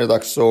snart när det är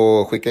dags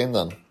att skicka in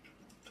den.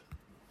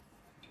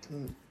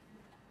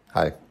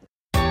 Hej.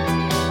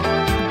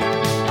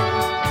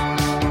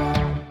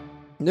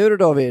 Nu då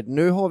David,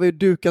 nu har vi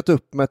dukat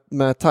upp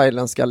med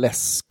thailändska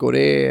läsk och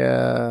det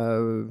är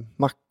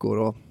mackor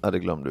och... Ja, det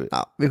glömde vi.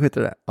 Ja, vi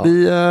skiter i det. Ja.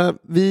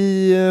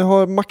 Vi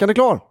har mackan är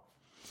klar.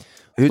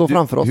 Står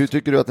framför oss. Hur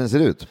tycker du att den ser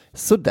ut?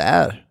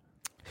 Sådär.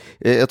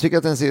 Jag tycker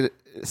att den ser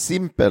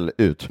simpel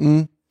ut.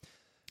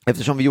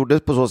 Eftersom vi gjorde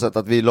på så sätt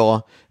att vi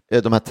la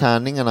de här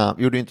tärningarna,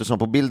 vi gjorde inte som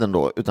på bilden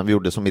då, utan vi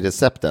gjorde som i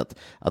receptet,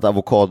 att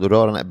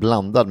avokadoröran är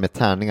blandad med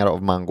tärningar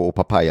av mango och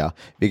papaya,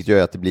 vilket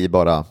gör att det blir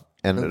bara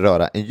en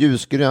röra, en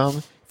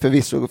ljusgrön,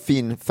 förvisso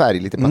fin färg,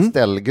 lite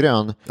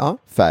pastellgrön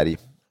färg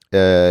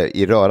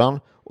i röran,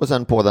 och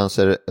sen på den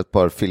så är det ett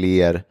par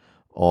filéer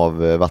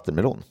av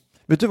vattenmelon.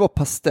 Vet du vad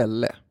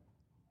pastell är?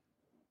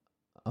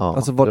 Ja,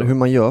 alltså hur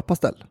man gör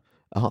pastell?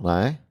 Jaha,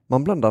 nej.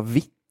 Man blandar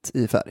vitt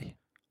i färg.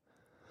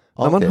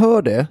 Ja, när man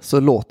hör det så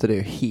låter det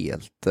ju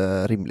helt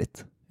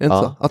rimligt. Är det inte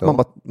så? Att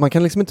man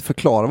kan liksom inte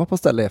förklara vad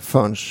pastell är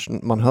förrän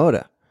man hör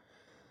det.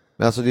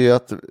 Men alltså det är ju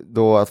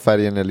att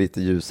färgen är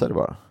lite ljusare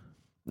bara.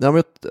 Ja,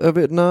 men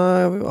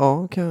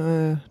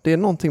det är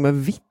någonting med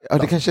vitt. Ja,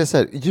 det kanske är så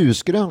här,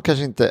 ljusgrön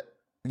kanske inte.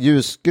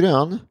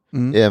 Ljusgrön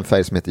är en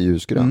färg som heter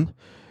ljusgrön.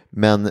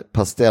 Men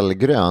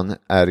pastellgrön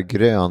är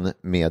grön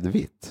med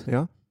vitt.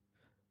 Ja.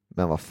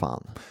 Men vad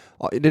fan.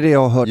 Ja, det är det jag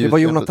har hört. Det var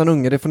Jonathan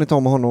Unge, det får ni ta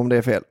med honom om det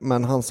är fel.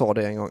 Men han sa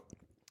det en gång.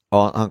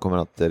 Ja, han kommer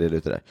att reda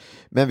ut det där.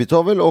 Men vi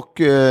tar väl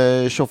och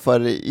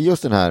tjoffar i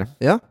oss den här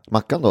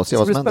mackan då. Se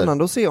vad som händer. Det blir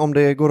spännande att se om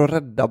det går att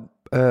rädda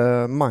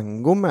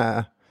mango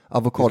med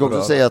avokado. Jag ska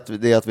också säga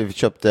att vi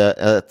köpte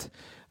ett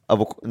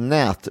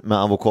nät med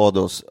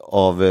avokados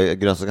av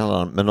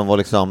grönsakshandlaren. Men de var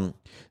liksom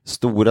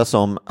stora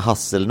som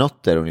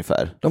hasselnötter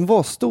ungefär. De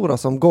var stora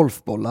som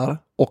golfbollar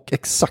och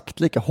exakt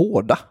lika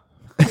hårda.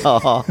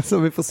 Ja. Så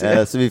vi får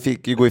se. Så vi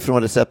fick ju gå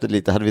ifrån receptet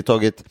lite. Hade vi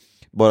tagit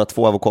bara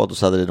 2 avokados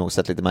så hade det nog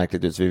sett lite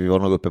märkligt ut. Så vi var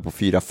nog uppe på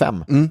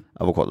 4-5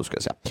 avokados ska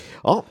jag säga.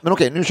 Ja, men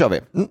okej, nu kör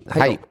vi.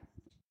 Hej.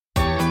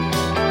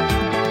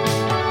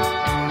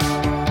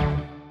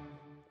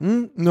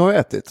 Nu har jag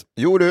ätit.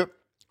 Jo du,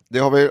 det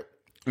har vi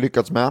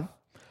lyckats med.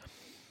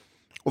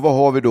 Och vad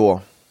har vi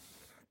då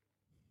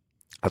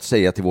att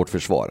säga till vårt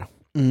försvar?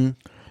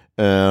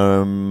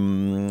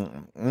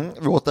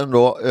 Vi åt den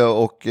då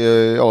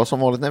och som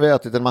vanligt när vi har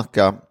ätit en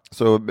macka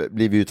så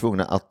blir vi ju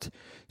tvungna att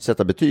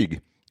sätta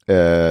betyg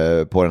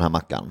på den här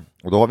mackan.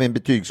 Och då har vi en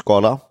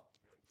betygsskala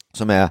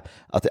som är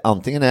att det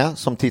antingen är,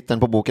 som titeln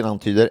på boken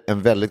antyder,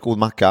 en väldigt god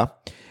macka,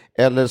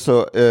 eller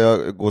så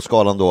går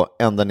skalan då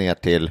ända ner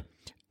till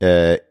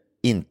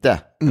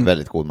inte en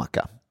väldigt god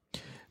macka.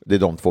 Det är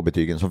de 2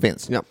 betygen som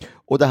finns. Ja.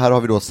 Och det här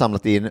har vi då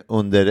samlat in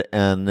under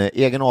en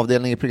egen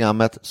avdelning i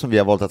programmet som vi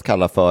har valt att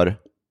kalla för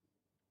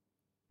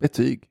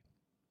betyg.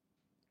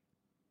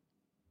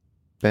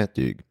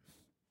 Betyg.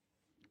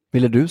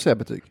 Ville du säga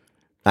betyg?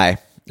 Nej,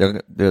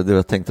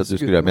 jag tänkte att du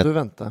skulle göra det.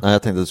 Nej,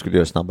 jag tänkte att du skulle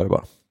göra det snabbare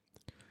bara.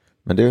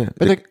 Men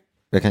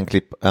jag kan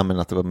klippa,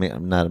 att det var mer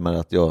närmare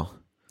att jag...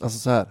 Alltså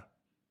så här.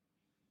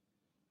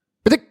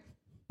 Betyg!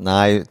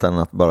 Nej, utan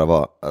att bara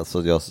vara,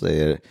 alltså jag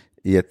säger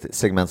i ett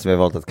segment som vi har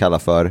valt att kalla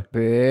för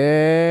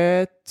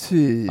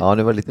betyg. Ja,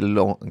 det var lite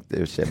långt i och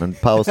för sig, men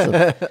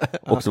pausen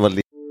också var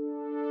lite...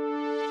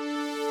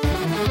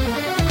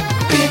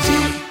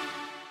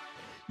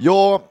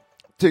 Jag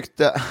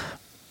tyckte...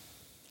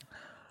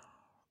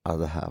 Ja,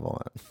 det här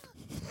var en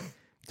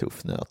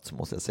tuff nöt,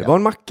 måste jag säga. Det var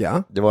en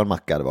macka. Det var en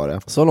macka, det var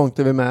det. Så långt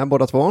är vi med,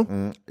 båda 2.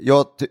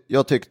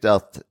 Jag tyckte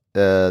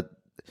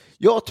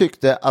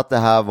att det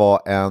här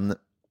var en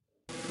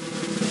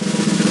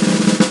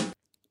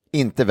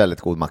inte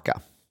väldigt god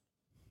macka.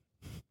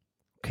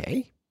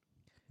 Okej.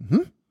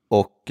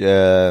 Och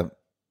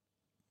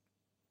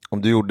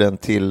om du gjorde en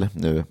till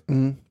nu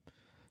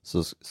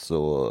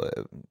så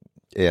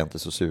är jag inte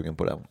så sugen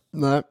på den.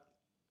 Nej,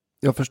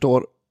 jag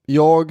förstår.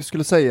 Jag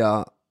skulle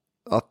säga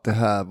att det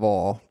här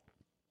var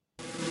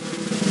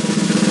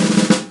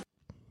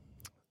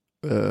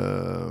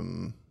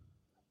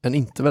en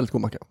inte väldigt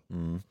god macka.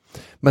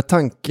 Med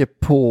tanke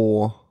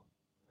på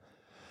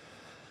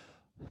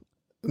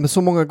med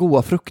så många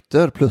goda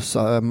frukter plus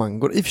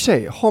mango. I och för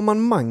sig, har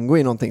man mango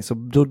i någonting så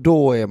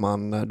då är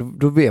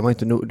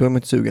man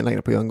inte sugen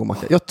längre på att göra en god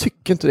macka. Jag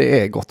tycker inte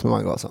det är gott med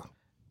mango alltså.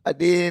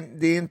 Det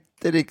är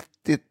inte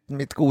riktigt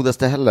mitt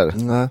godaste heller.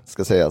 Nej.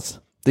 Ska sägas.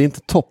 Det är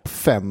inte topp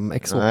 5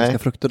 exotiska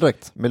frukter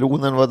direkt.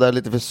 Melonen var där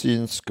lite för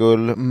syns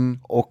skull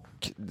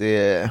och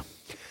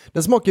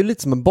den smakar ju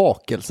lite som en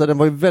bakelse. Den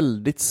var ju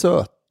väldigt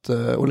söt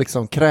och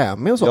liksom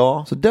krämig och så.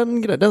 Ja. Så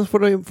den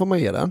får man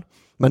ge den.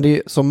 Men det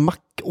är som mack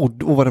och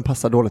vad den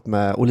passar dåligt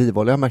med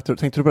olivolja.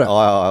 Tänkte du på det?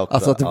 Ja, också,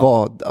 alltså att det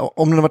var,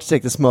 om den hade varit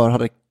stekt i smör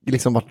hade det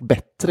liksom varit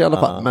bättre i alla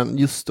fall. Men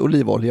just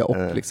olivolja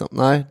och liksom,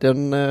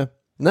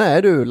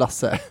 nej du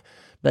Lasse,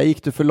 där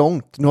gick du för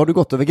långt. Nu har du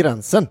gått över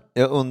gränsen.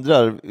 Jag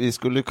undrar, vi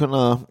skulle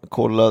kunna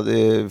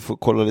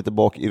kolla lite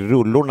bak i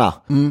rullorna,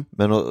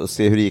 men och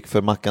se hur det gick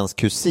för Mackans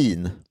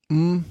kusin.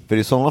 För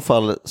i sådana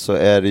fall så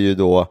är det ju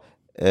då,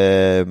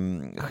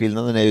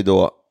 skillnaden är ju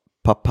då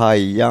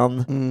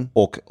papayan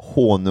och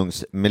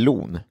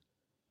honungsmelon.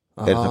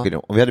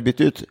 Om vi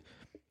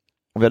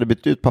hade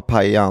bytt ut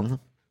papayan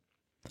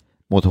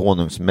mot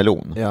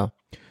honungsmelon,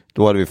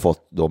 då hade vi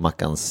fått då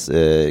Mackans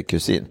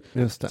kusin.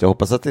 Just det. Så jag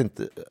hoppas att det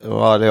inte...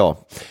 Ja,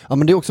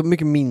 men det är också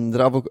mycket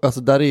mindre.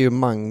 Alltså där är ju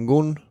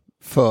mangon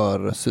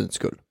för syns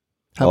skull.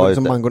 Här var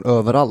liksom mangon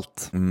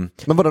överallt.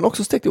 Men var den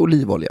också stekt i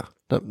olivolja?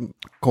 Den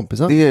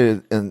kompisen?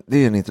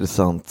 Det är en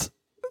intressant...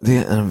 Det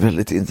är en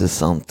väldigt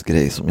intressant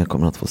grej som jag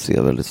kommer att få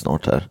se väldigt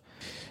snart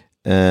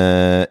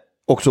här.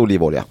 Också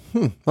olivolja.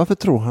 Varför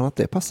tror han att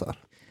det passar?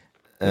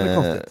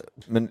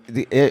 Men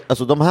det är,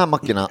 alltså de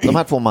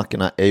här två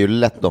mackorna är ju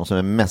lätt de som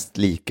är mest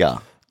lika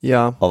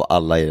av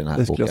alla i den här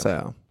boken. Det skulle jag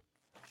säga.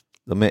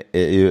 De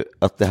är ju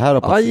att det här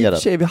har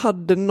passerat. Vi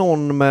hade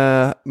någon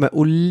med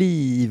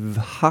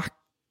olivhack.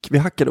 Vi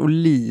hackade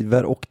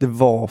oliver och det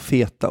var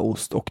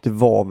fetaost och det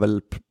var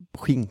väl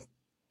skinka.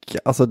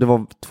 Alltså det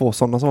var 2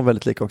 sådana som var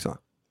väldigt lika också.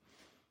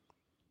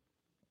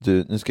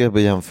 Nu ska jag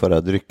bara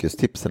jämföra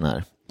dryckestipsen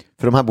här.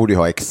 För de här borde ju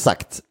ha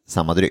exakt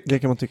samma dryck. Det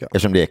kan man tycka.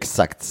 Eftersom det är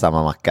exakt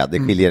samma macka. Det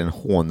skiljer en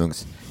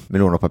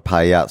honungsmelon och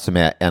papaya som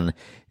är en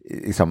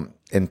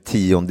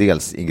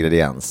 10-dels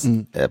ingrediens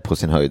på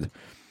sin höjd.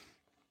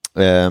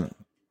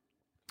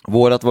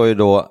 Vårat var ju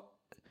då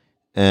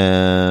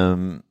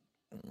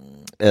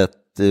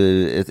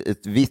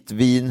ett vitt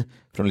vin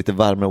från lite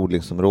varmare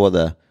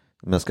odlingsområde.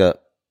 Man ska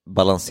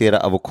balansera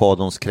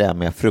avokadons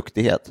krämiga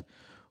fruktighet.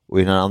 Och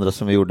i den andra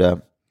som vi gjorde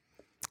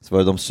så var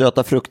det de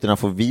söta frukterna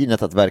får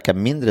vinet att verka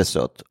mindre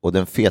sött och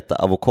den feta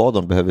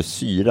avokadon behöver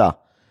syra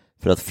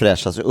för att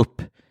fräschas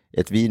upp.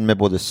 Ett vin med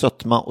både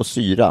sötma och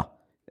syra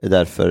är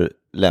därför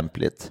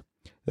lämpligt.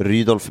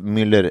 Rudolf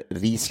Müller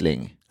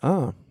Riesling.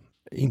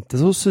 Inte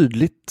så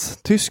sydligt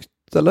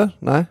tyskt, eller?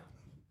 Nej.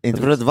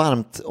 Inte från ett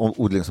varmt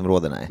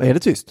odlingsområde, nej. Men är det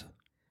tyst?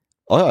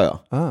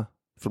 Ja.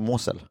 Från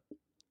Mosel.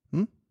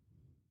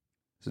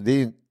 Så det är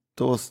ju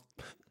då...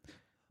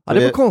 Ja,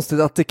 det var konstigt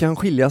att det kan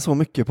skilja så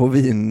mycket på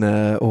vin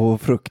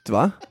och frukt,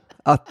 va?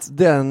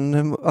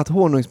 Att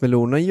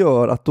honungsmelonen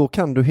gör att då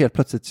kan du helt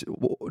plötsligt,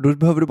 då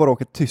behöver du bara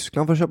åka till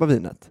Tyskland för att köpa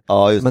vinet.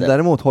 Ja, just men det.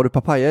 Däremot har du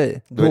papaya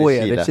i, då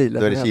är det Chile.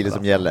 Då är det Chile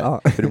som gäller.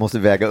 Ja. För du måste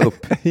väga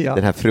upp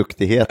den här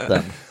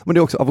fruktigheten. Men det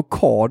är också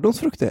avokadons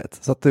fruktighet.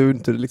 Så att det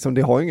inte liksom,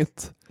 det har ju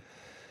inget...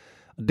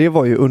 Det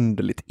var ju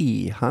underligt.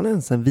 Är han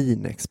ens en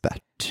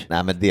vinexpert?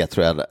 Nej, men det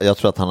tror jag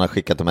tror att han har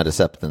skickat de här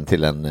recepten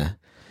till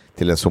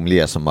en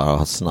sommelier som bara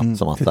har snabbt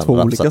som att till 2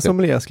 olika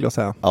sommelier skulle jag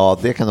säga. Ja,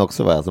 det kan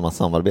också vara att de har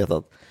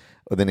samarbetat.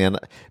 Och den ena,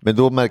 men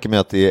då märker man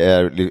att det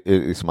är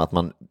liksom att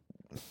man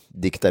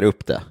diktar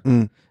upp det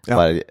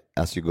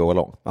as you go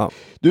along. Ja.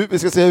 Du, vi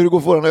ska se hur det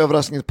går för en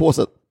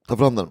överraskningspåse. Ta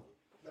fram den.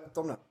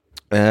 Berätta om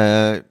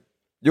det.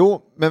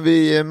 Jo, men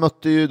vi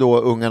mötte ju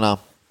då ungarna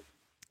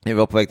när vi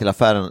var på väg till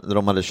affären där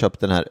de hade köpt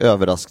den här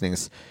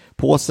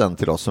överraskningspåsen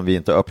till oss som vi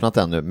inte har öppnat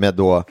ännu med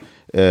då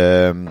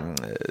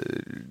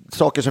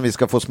saker som vi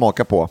ska få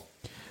smaka på.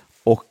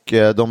 Och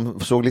de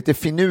såg lite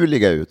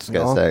finurliga ut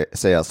ska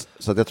sägas.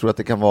 Så att jag tror att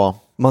det kan vara...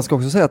 Man ska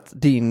också säga att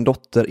din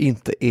dotter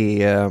inte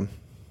är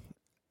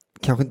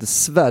kanske inte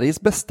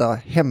Sveriges bästa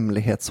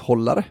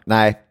hemlighetshållare.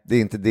 Nej, det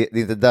är inte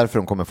därför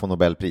de kommer få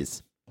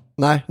Nobelpris.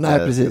 Nej,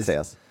 precis.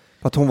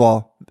 För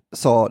att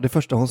sa det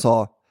första hon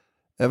sa,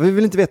 vi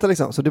vill inte veta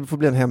liksom, så det får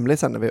bli en hemlig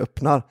sen när vi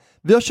öppnar.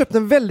 Vi har köpt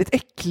en väldigt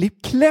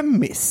äcklig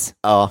klemmis.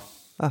 Ja.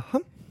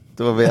 Aha.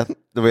 Då vet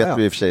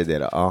vi i och för sig det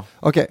då. Ja.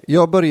 Okej,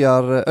 jag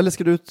börjar,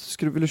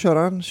 eller vill du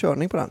köra en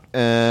körning på den?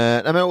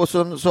 Nej, men och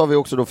så har vi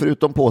också då,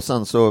 förutom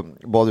påsen så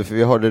bad vi, för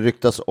vi hörde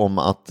ryktas om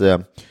att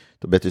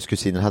då Bettys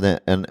kusiner hade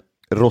en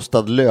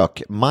rostad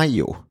lök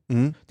mayo.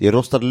 Det är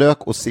rostad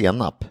lök och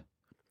senap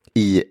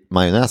i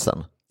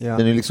majonnäsen. Ja.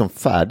 Den är liksom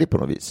färdig på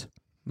något vis.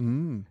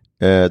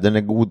 Den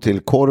är god till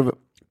korv,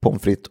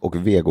 pommes frites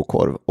och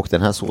vegokorv. Och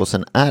den här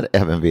såsen är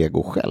även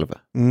vego själv.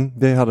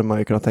 Det hade man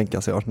ju kunnat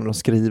tänka sig när de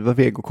skriver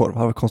vegokorv. Det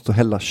hade varit konstigt att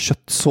hälla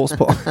köttsås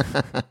på.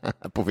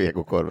 På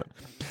vegokorven.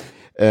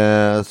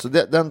 Så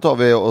den tar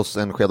vi oss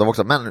en sked av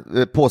också. Men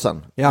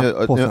påsen.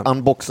 Nu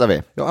unboxar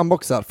vi. Jag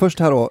unboxar. Först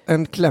här då,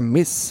 en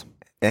klemmis.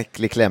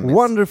 Äcklig klemmis.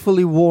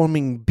 Wonderfully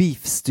warming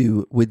beef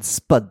stew with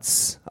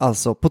spuds.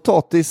 Alltså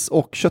potatis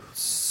och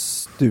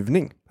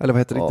köttstuvning. Eller vad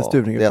heter det? Inte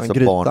stuvning, det är alltså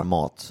gryta.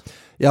 Barnmat.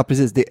 Ja,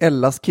 precis. Det är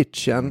Ellas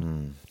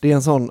Kitchen. Det är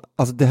en sån,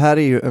 alltså det här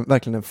är ju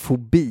verkligen en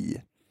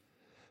fobi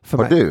för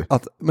mig. Du?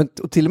 Men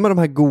till och med de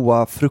här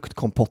goda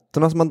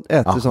fruktkompotterna som man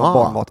äter som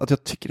barnmat, att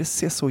jag tycker det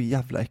ser så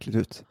jävla äckligt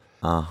ut.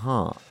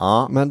 Aha.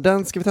 Ja. Men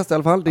den ska vi testa i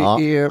alla fall. Det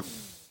är,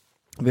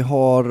 vi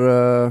har,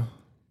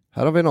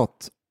 här har vi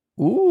något.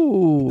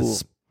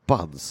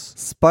 Buds.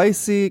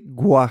 Spicy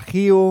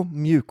guajillo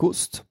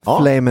mjukost. Ja.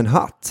 Flamin'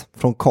 Hot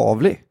från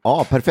Kavli.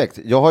 Ja, perfekt.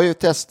 Jag har ju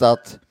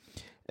testat,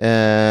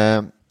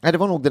 det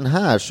var nog den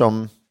här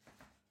som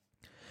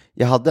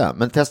jag hade.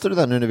 Men testade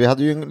du den nu? Vi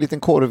hade ju en liten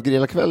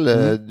korvgrillarkväll,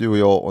 du och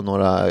jag och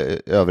några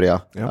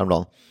övriga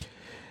häromdagen.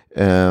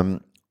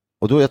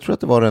 Och då, jag tror att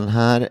det var den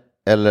här,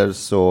 eller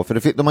så,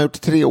 för de har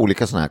gjort 3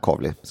 olika sådana här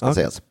Kavli, ska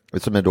sägas.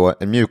 Som är då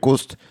en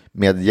mjukost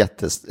med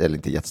eller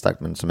inte jättestarkt,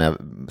 men som är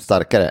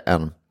starkare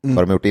än vad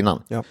de har gjort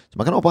innan. Ja. Så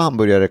man kan ha på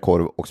hamburgare,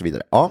 korv och så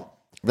vidare. Ja,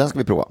 den ska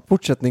vi prova.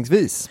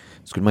 Fortsättningsvis.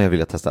 Skulle man ju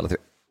vilja testa alla 3.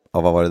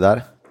 Ja, vad var det där?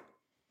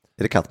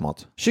 Är det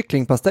kattmat?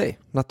 Kycklingpastej,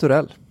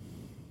 naturell.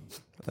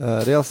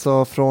 Det är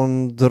alltså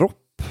från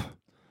Dropp.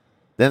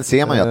 Den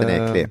ser man ju att den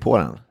är äcklig på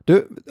den.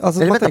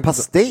 Alltså, eller vänta,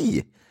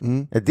 pastej?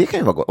 Det kan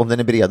ju vara gott, om den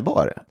är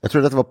bredbar. Jag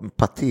trodde att det var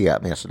paté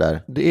mer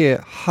sådär. Det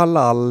är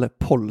halal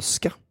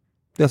polska.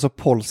 Det är alltså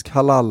polsk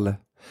halal.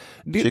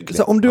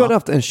 Så om du hade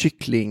haft en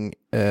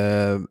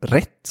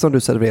kycklingrätt som du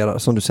serverar,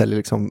 som du säljer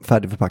liksom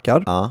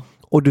färdigförpackad.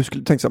 Och du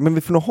skulle tänka så här, men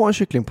vi får nog ha en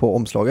kyckling på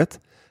omslaget.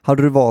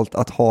 Hade du valt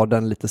att ha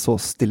den lite så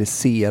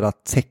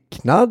stiliserat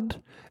tecknad?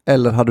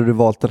 Eller hade du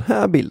valt den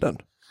här bilden?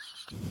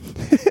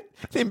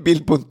 Det är en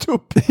bild på en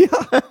tupp.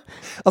 Ja.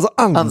 Alltså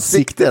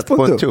ansiktet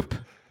på en tupp.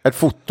 Ett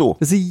foto.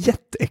 Det ser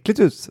jätteäckligt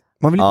ut.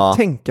 Man vill inte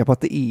tänka på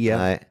att det är...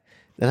 Nej.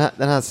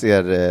 Den här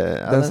ser...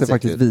 den ser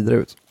faktiskt vidare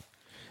ut.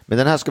 Men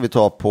den här ska vi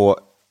ta på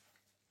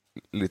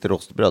lite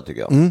rostbröd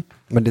tycker jag.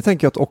 Men det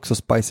tänker jag att också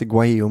spicy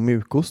guajillo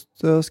mjukost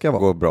ska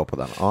vara. Går bra på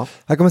den, ja.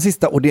 Här kommer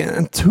sista, och det är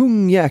en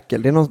tung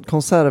jäkel. Det är någon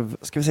konserv,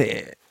 ska vi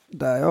se.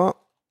 Där ja.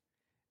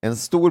 En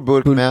stor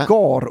burk med...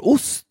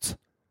 Bulgarost.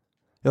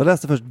 Jag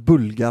läste först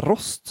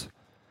bulgarost.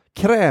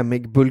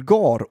 Krämig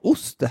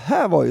bulgarost. Det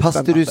här var ju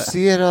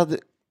pasteuriserad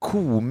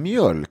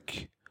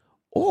komjölk.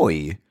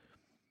 Oj.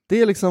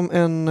 Det är liksom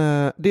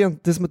det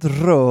är som ett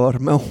rör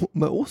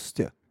med ost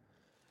ju.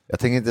 Jag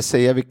tänker inte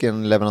säga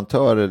vilken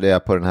leverantör det är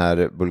på den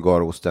här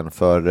bulgarosten,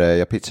 för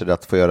jag pitchade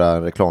att få göra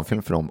en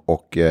reklamfilm för dem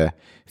och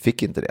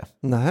fick inte det.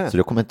 Nähä. Så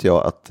då kommer inte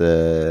jag att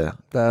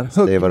där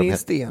högg ni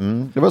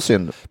sten. Det var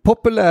synd.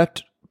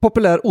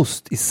 Populär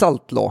ost i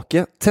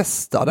saltlake.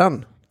 Testa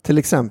den. Till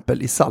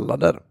exempel i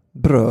sallader,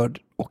 bröd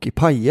och i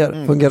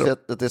pajer. Fungerar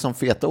att det är som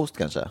fetaost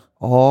kanske?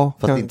 Ja.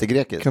 Fast inte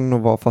grekiskt. Kan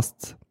nog vara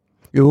fast...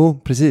 Jo,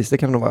 precis. Det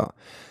kan det nog vara.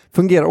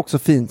 Fungerar också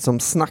fint som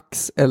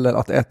snacks eller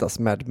att ätas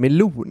med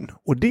melon.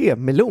 Och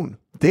melon.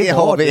 Det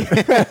har vi.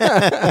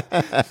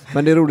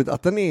 Men det är roligt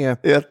att den är...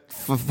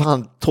 För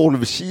fan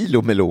 12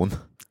 kilo melon.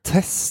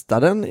 Testa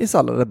den i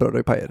sallader, bröd och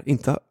i pajer.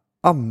 Inte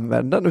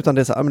använd den, utan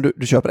det är så här, men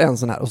du köper en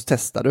sån här och så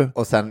testar du.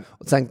 Och sen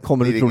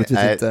kommer du troligtvis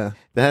inte...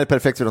 Den här är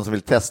perfekt för de som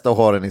vill testa och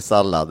ha den i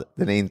sallad.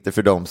 Den är inte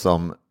för de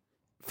som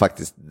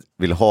faktiskt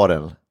vill ha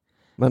den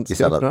i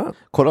sallad.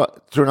 Kolla,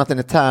 tror du att den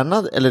är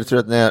tärnad eller tror du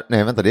att den är...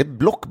 Nej, vänta, det är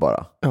block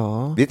bara.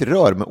 Ja. Det är ett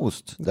rör med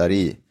ost där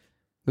i.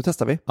 Nu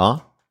testar vi. Ja.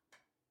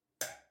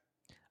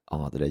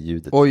 Ja, det där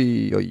ljudet.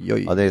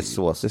 Oj. Ja, det är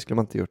så. Det skulle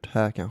man inte gjort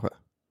här kanske.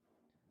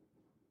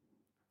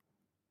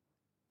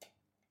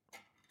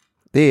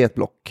 Det är ett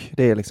block.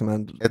 Det är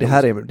liksom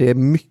det är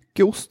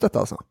mycket ost detta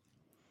alltså.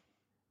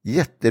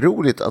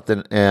 Jätteroligt att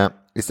den är,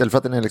 istället för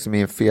att den är liksom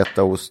i en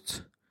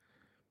fetaost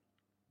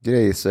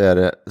grej, så är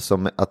det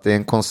som att det är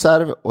en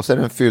konserv och så är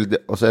den fylld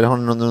och så har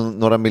den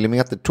några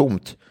millimeter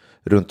tomt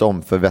runt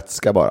om för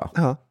vätska bara.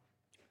 Ja.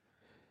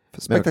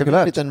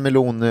 Spektakulärt. En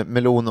liten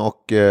melon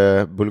och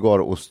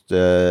bulgarost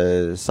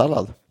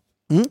sallad.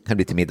 Kan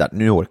bli till middag.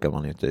 Nu orkar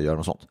man ju inte göra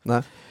något sånt.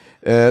 Nej.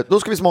 Då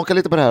ska vi smaka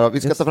lite på det här.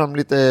 Vi ska ta fram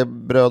lite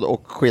bröd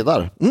och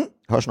skedar.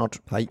 Hörs snart.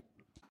 Hej.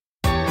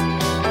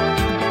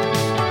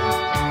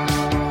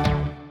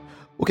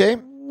 Okej,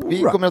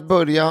 vi kommer att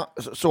börja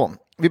så.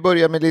 Vi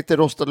börjar med lite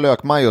rostad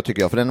lökmajo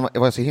tycker jag, för den var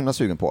jag så himla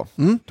sugen på.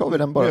 Tar vi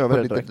den bara på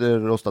lite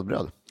rostad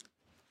bröd.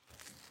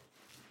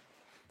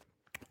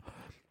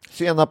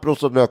 Senap,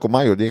 rostad lök och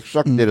majo, det är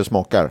exakt det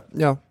smakar.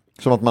 Ja.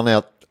 Som att man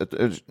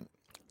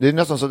det är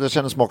nästan så att jag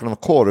känner smaken av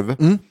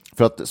korv.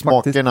 För att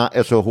smakerna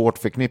är så hårt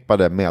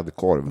förknippade med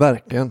korv.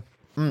 Verkligen.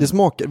 Det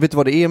smakar, vet du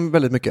vad det är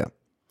väldigt mycket?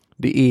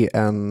 Det är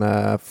en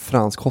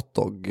fransk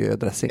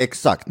hotdog-dressing.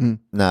 Exakt,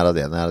 nära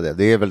det.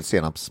 Det är väl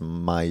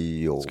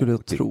senapsmajo. Skulle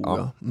jag tro,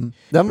 ja.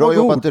 Den bra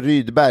jobbat till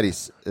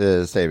Rydbergs,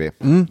 säger vi.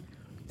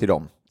 Till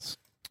dem.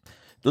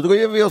 Då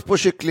går vi oss på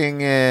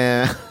kyckling.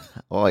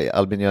 Oj,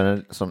 Albin gör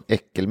en sån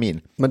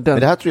äckelmin. Men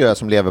det här tror jag är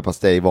som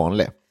leverpastej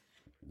vanlig.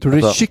 Tror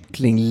du det är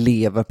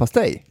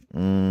kycklingleverpastej?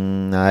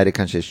 Nej, det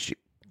kanske är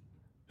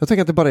jag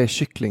tänker att det bara är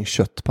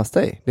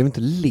kycklingköttpastej. Det är väl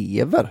inte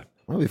lever?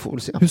 Ja, vi får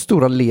väl se. Hur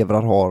stora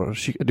levrar har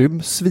det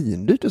är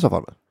svindyrt i så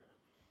fall.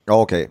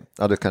 Ja, okej.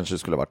 Ja, det kanske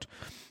skulle ha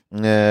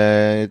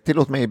varit.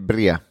 Tillåt mig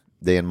bre.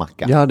 Det är en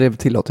macka. Ja, det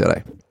tillåter jag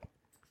dig.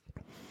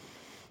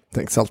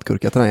 Tänk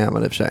saltgurka till den här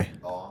jäveln i och för sig.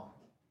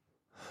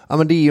 Ja,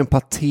 men det är ju en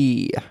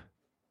paté.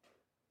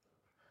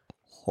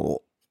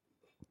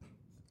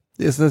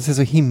 Det ser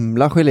så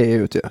himla gelé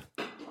ut ju.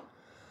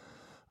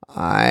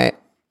 Nej.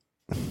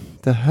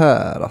 Det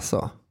här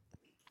alltså.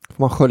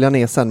 Får man skölja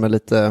ner sen med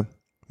lite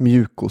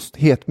mjukost.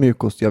 Het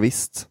mjukost, ja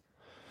visst.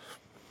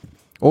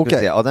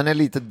 Okej. Ja, den är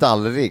lite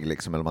dallrig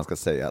liksom, eller man ska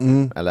säga.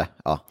 Eller,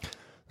 ja.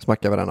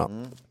 Smackar vi den då.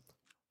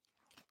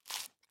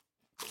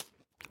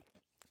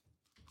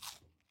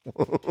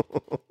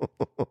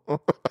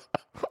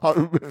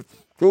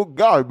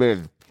 Tugga,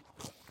 Albin.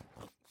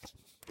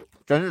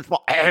 Den är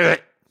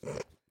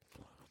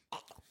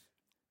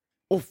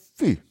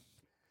fy.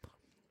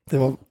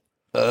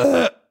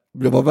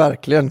 Det var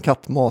verkligen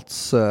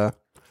kattmats...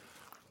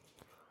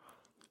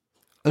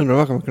 Undrar om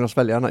jag kommer kunna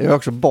svälja den här. Jag är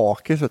också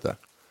bakis, vet du.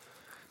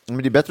 Men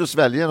det är bättre att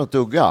svälja än att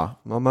tugga.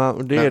 Mamma,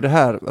 och det är det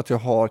här att jag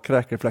har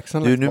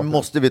kräkreflexen. Du, nu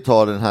måste vi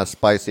ta den här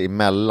spicy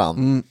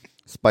emellan.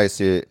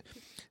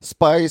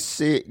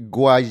 Spicy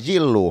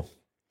guajillo.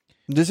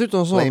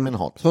 Dessutom Flamin'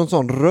 hot. en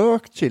sån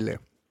rökt chili.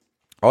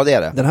 Ja, det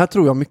är det. Den här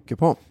tror jag mycket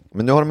på.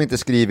 Men nu har de inte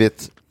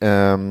skrivit...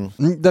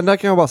 Den där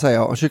kan jag bara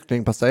säga om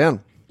kycklingpastajen.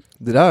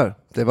 Det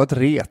var ett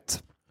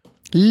ret.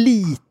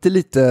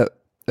 Lite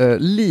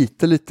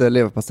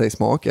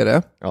leverpastejsmak är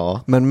det.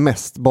 Ja. Men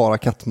mest bara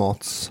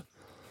kattmats.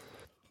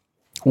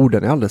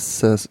 Den är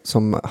alldeles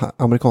som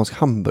amerikansk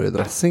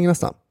hamburgerdressing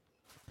nästan.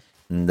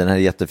 Den här är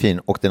jättefin.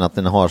 Och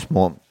den har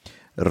små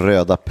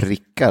röda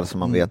prickar som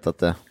man vet att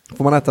det...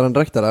 Får man äta den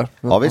direkt där?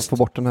 Ja, visst. Få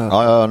bort den här.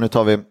 Ja, nu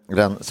tar vi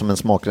den som en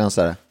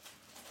smakrensare.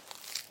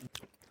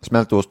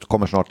 Smält ost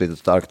kommer snart lite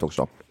starkt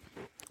också.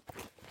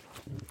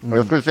 Och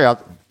jag skulle säga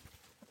att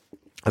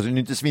alltså den är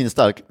inte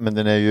svinstark, men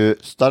den är ju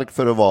stark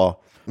för att vara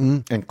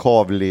en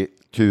kavlig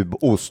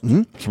tubost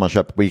som man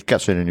köper på Ica,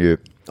 så är den ju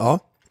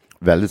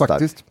väldigt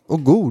faktiskt stark.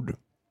 Och god.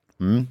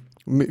 Den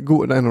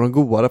är en av de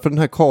godare, för den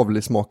här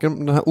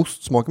kavlig-smaken, den här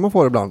ostsmaken man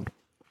får ibland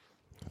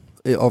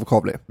av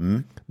kavlig,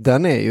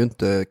 den är ju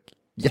inte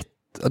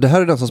det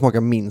här är den som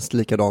smakar minst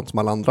likadant som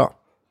alla andra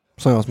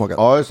som jag har smakat.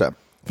 Ja, just det.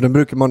 För den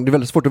brukar det är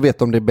väldigt svårt att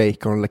veta om det är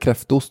bacon eller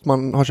kräftost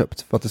man har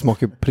köpt, för att det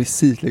smakar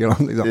precis likadant.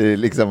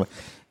 Liksom,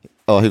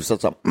 ja,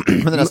 hyfsat sam.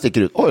 Men den här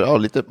sticker ut.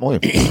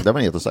 Den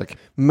var jättestark.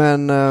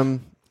 Men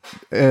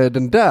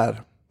den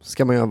där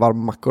ska man göra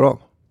varma mackor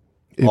av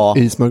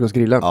i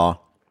smörgåsgrillen.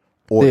 Ja.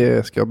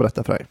 Det ska jag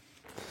berätta för dig.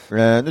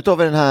 Nu tar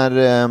vi den här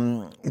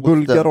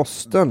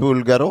bulgarost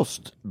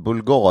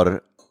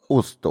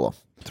då.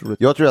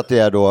 Jag tror att det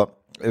är då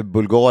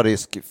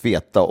bulgarisk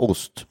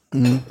fetaost.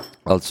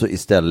 Alltså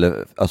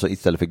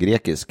istället för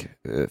grekisk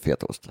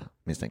fetaost,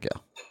 misstänker jag.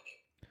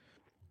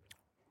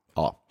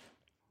 Ja.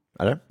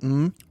 Eller?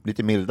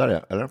 Lite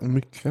mildare, eller?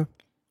 Mycket.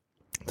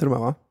 Till och med,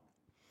 va?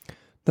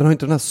 Den har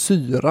inte den här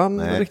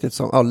syran riktigt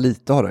som... Ja,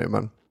 lite har den ju,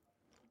 men...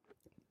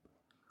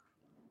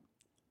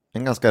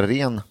 En ganska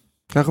ren...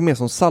 Kanske mer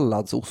som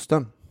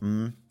salladsosten.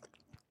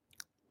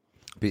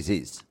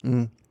 Precis.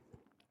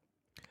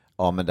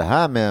 Ja, men det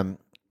här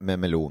med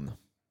melon.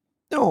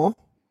 Ja.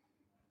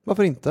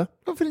 Varför inte?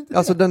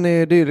 Alltså det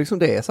är liksom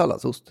det är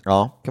salladsost.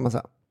 Ja. Kan man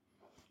säga.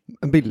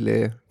 En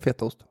billig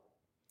fetaost.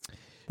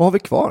 Vad har vi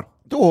kvar?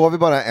 Då har vi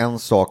bara en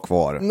sak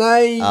kvar.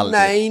 Nej. Och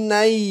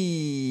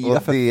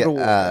det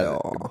är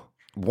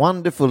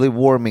Wonderfully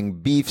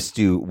Warming Beef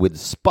Stew with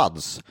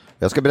Spuds.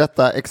 Jag ska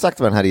berätta exakt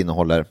vad den här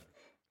innehåller.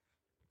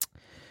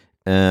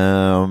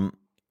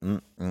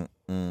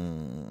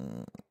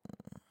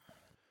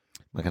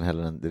 Man kan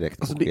hälla den direkt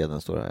på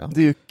skeden, står det här. Ja.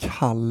 Det är ju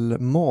kall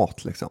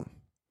mat liksom.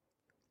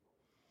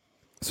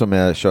 Som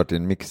är kört i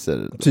en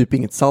mixer. Typ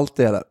inget salt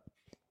i det.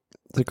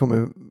 Det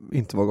kommer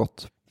inte vara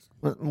gott.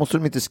 Men måste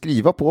de inte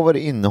skriva på vad det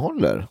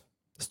innehåller?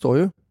 Det står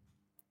ju.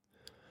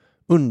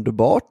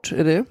 Underbart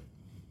är det.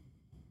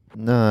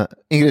 Nej.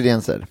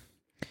 Ingredienser.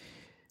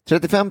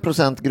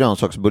 35%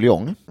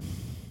 grönsaksbuljong.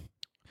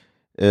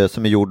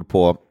 Som är gjord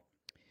på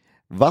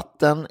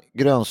vatten,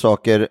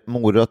 grönsaker,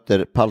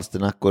 morötter,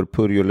 palsternackor,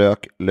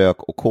 purjolök,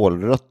 lök och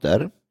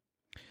kålrötter.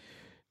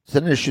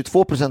 Sen är det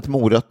 22%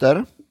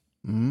 morötter.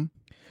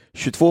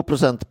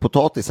 22%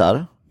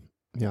 potatisar.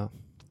 Ja.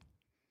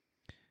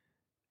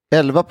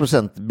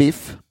 11%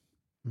 biff.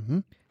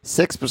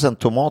 6%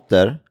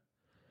 tomater.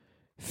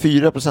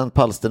 4%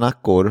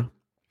 palsternackor.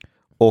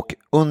 Och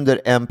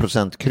under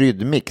 1%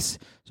 kryddmix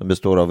som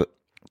består av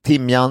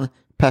timjan,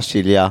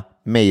 persilja,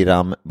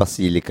 mejram,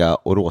 basilika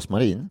och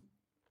rosmarin.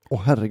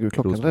 Herregud,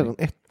 klockan är redan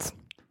 1.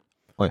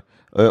 Oj.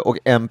 Och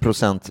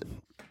 1%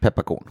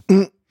 pepparkorn.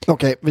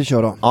 Okej, vi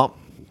kör då. Ja,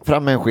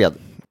 fram med en sked.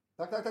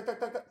 Tack.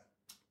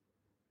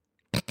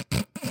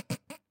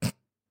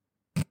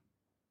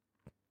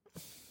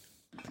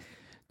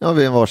 Nu har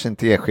vi en varsin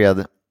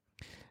tesked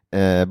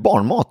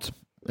barnmat.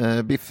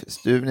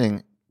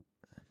 Biffstuvning.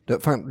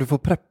 Du får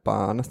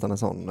preppa nästan en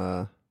sån.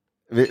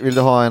 Vill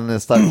du ha en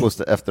stark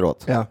ost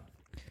efteråt? Ja.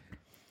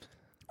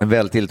 En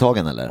väl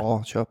tilltagen eller?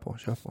 Ja, kör på.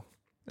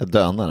 Jag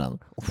dönar den.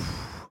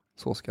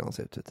 Så ska den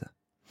se ut.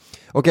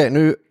 Okej,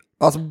 nu...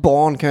 Alltså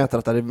barn kan ju äta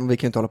detta. Vi kan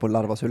ju inte hålla på och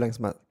larva så hur länge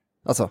som helst.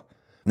 Alltså...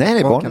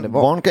 Nej,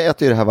 barn kan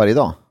äta ju det här varje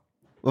dag.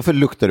 Varför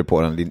luktar du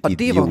på den, din idiot?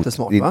 Det var inte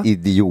smart, va? Din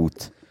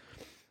idiot.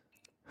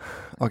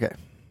 Okej.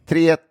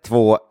 3,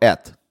 2,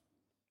 1.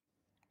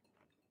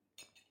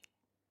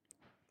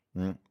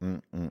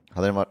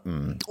 Hade den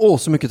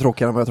varit... Så mycket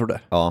tråkigare än vad jag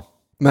trodde. Ja.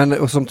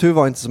 Men som tur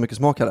var inte så mycket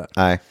smak här.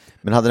 Nej,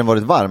 men hade den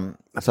varit varm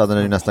så hade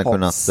den ju nästan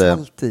kunnat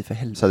Salt i för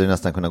helvete. så hade det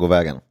nästan kunnat gå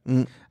vägen.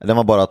 Den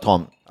var bara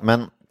tam,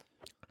 men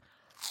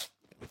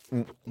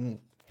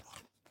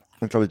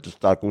nu tar vi lite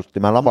stark ost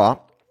emellan bara.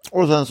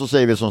 Och sen så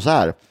säger vi som så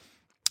här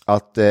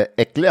att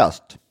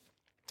äckligast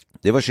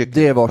det var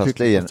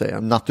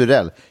kycklingpastejen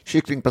naturell.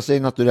 Kycklingpastej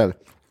naturell,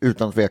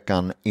 utan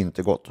tvekan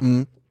inte gott.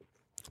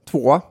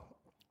 2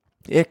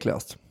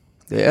 äckligast.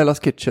 Det är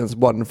Ella's Kitchens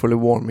Wonderfully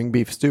Warming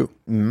Beef Stew.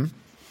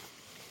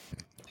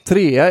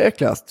 3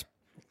 äckligast.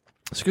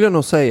 Skulle jag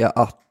nog säga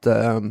att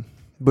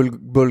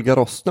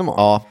bulgarosten var.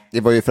 Ja,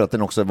 det var ju för att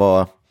den också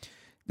var,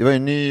 det var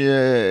en ny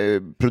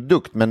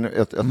produkt, men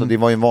det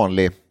var ju en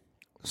vanlig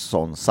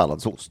sån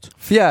salladsost.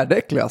 4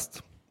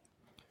 äckligast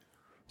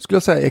skulle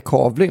jag säga är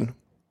kavlin.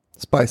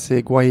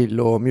 Spicy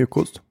guajillo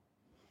mjukost.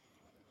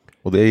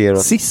 Och det ger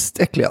oss Sist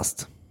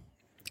äckligast.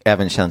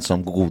 även känns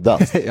som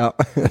godast. Ja.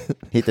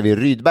 Hittar vi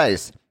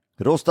Rydbergs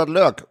rostad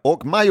lök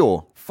och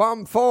majo.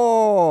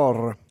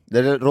 Fanfar! Det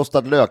är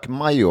rostad lök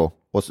majo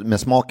och med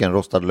smaken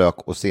rostad lök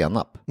och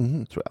senap,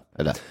 tror jag.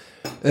 Eller?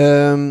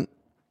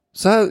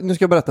 Så här, nu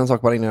ska jag berätta en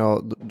sak bara innan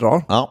jag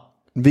drar. Ja.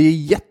 Vi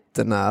är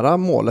jättenära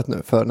målet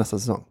nu för nästa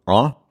säsong.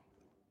 Ja.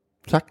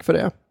 Tack för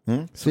det.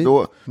 Så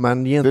då,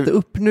 Men ge inte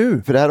upp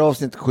nu. för det här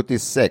avsnitt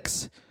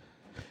 76.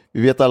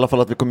 Vi vet i alla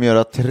fall att vi kommer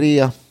göra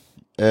 3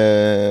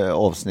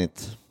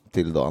 avsnitt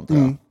till då, antar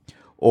jag.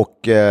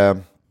 Och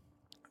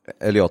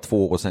eller ja,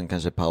 2 och sen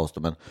kanske paus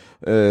då, men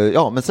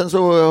men sen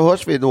så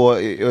hörs vi då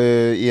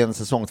i en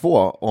säsong 2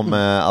 om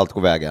allt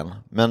går vägen.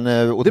 Men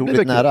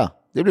otroligt nära.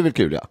 Det blir väl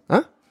kul,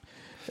 ja.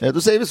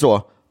 Då säger vi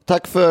så.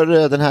 Tack för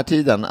den här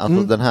tiden,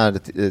 alltså den här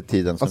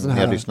tiden som ni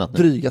har lyssnat nu.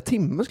 Dryga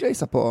timme skulle jag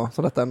gissa på,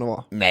 så detta ändå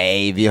var.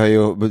 Nej, vi har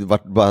ju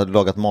bara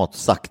lagat mat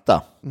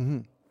sakta.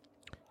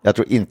 Jag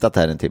tror inte att det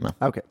här är en timme.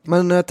 Okay.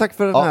 Men tack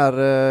för den här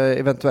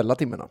eventuella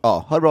timmen då.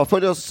 Ja, ha det bra.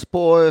 Följ oss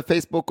på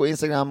Facebook och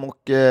Instagram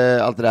och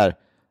allt det där.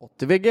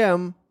 80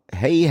 VGM.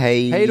 Hej,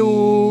 hej. Hej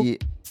då.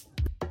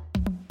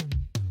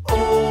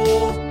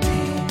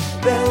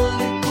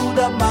 Väldigt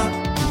goda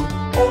mackor,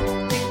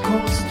 80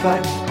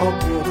 konstverk av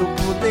bröd och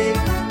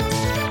pudding.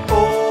 80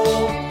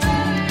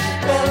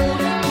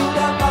 väldigt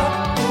goda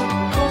mackor,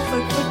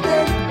 konstverk för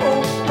dig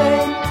och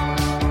mig.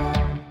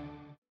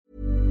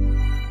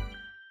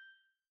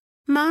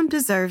 Mom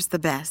deserves the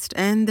best,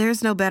 and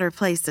there's no better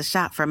place to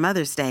shop for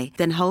Mother's Day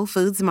than Whole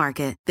Foods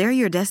Market. They're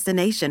your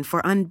destination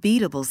for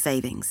unbeatable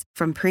savings,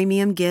 from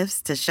premium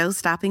gifts to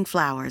show-stopping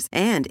flowers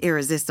and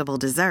irresistible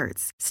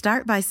desserts.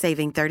 Start by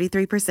saving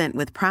 33%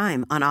 with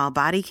Prime on all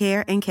body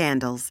care and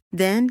candles.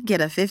 Then get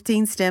a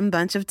 15-stem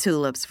bunch of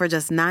tulips for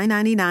just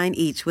 $9.99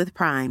 each with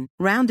Prime.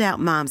 Round out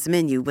Mom's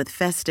menu with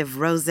festive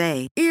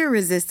rosé,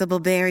 irresistible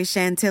berry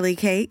chantilly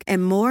cake,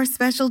 and more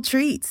special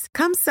treats.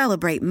 Come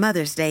celebrate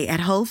Mother's Day at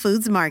Whole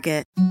Foods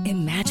Market.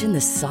 Imagine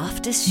the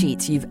softest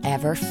sheets you've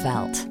ever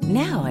felt.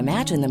 Now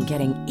imagine them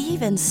getting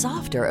even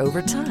softer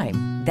over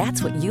time.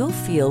 That's what you'll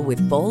feel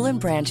with Boll &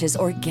 Branch's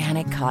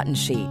organic cotton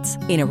sheets.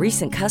 In a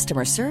recent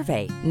customer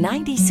survey,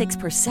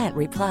 96%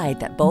 replied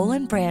that Boll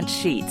 & Branch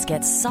sheets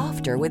get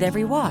softer with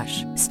every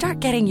wash. Start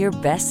getting your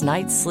best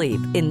night's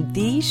sleep in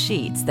these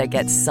sheets that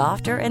get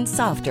softer and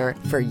softer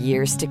for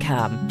years to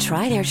come.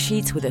 Try their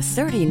sheets with a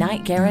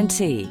 30-night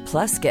guarantee.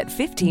 Plus, get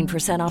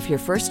 15% off your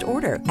first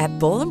order at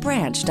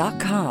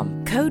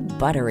bollandbranch.com. Code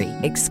BUTTERY.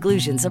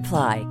 Exclusions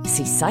apply.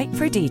 See site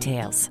for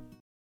details.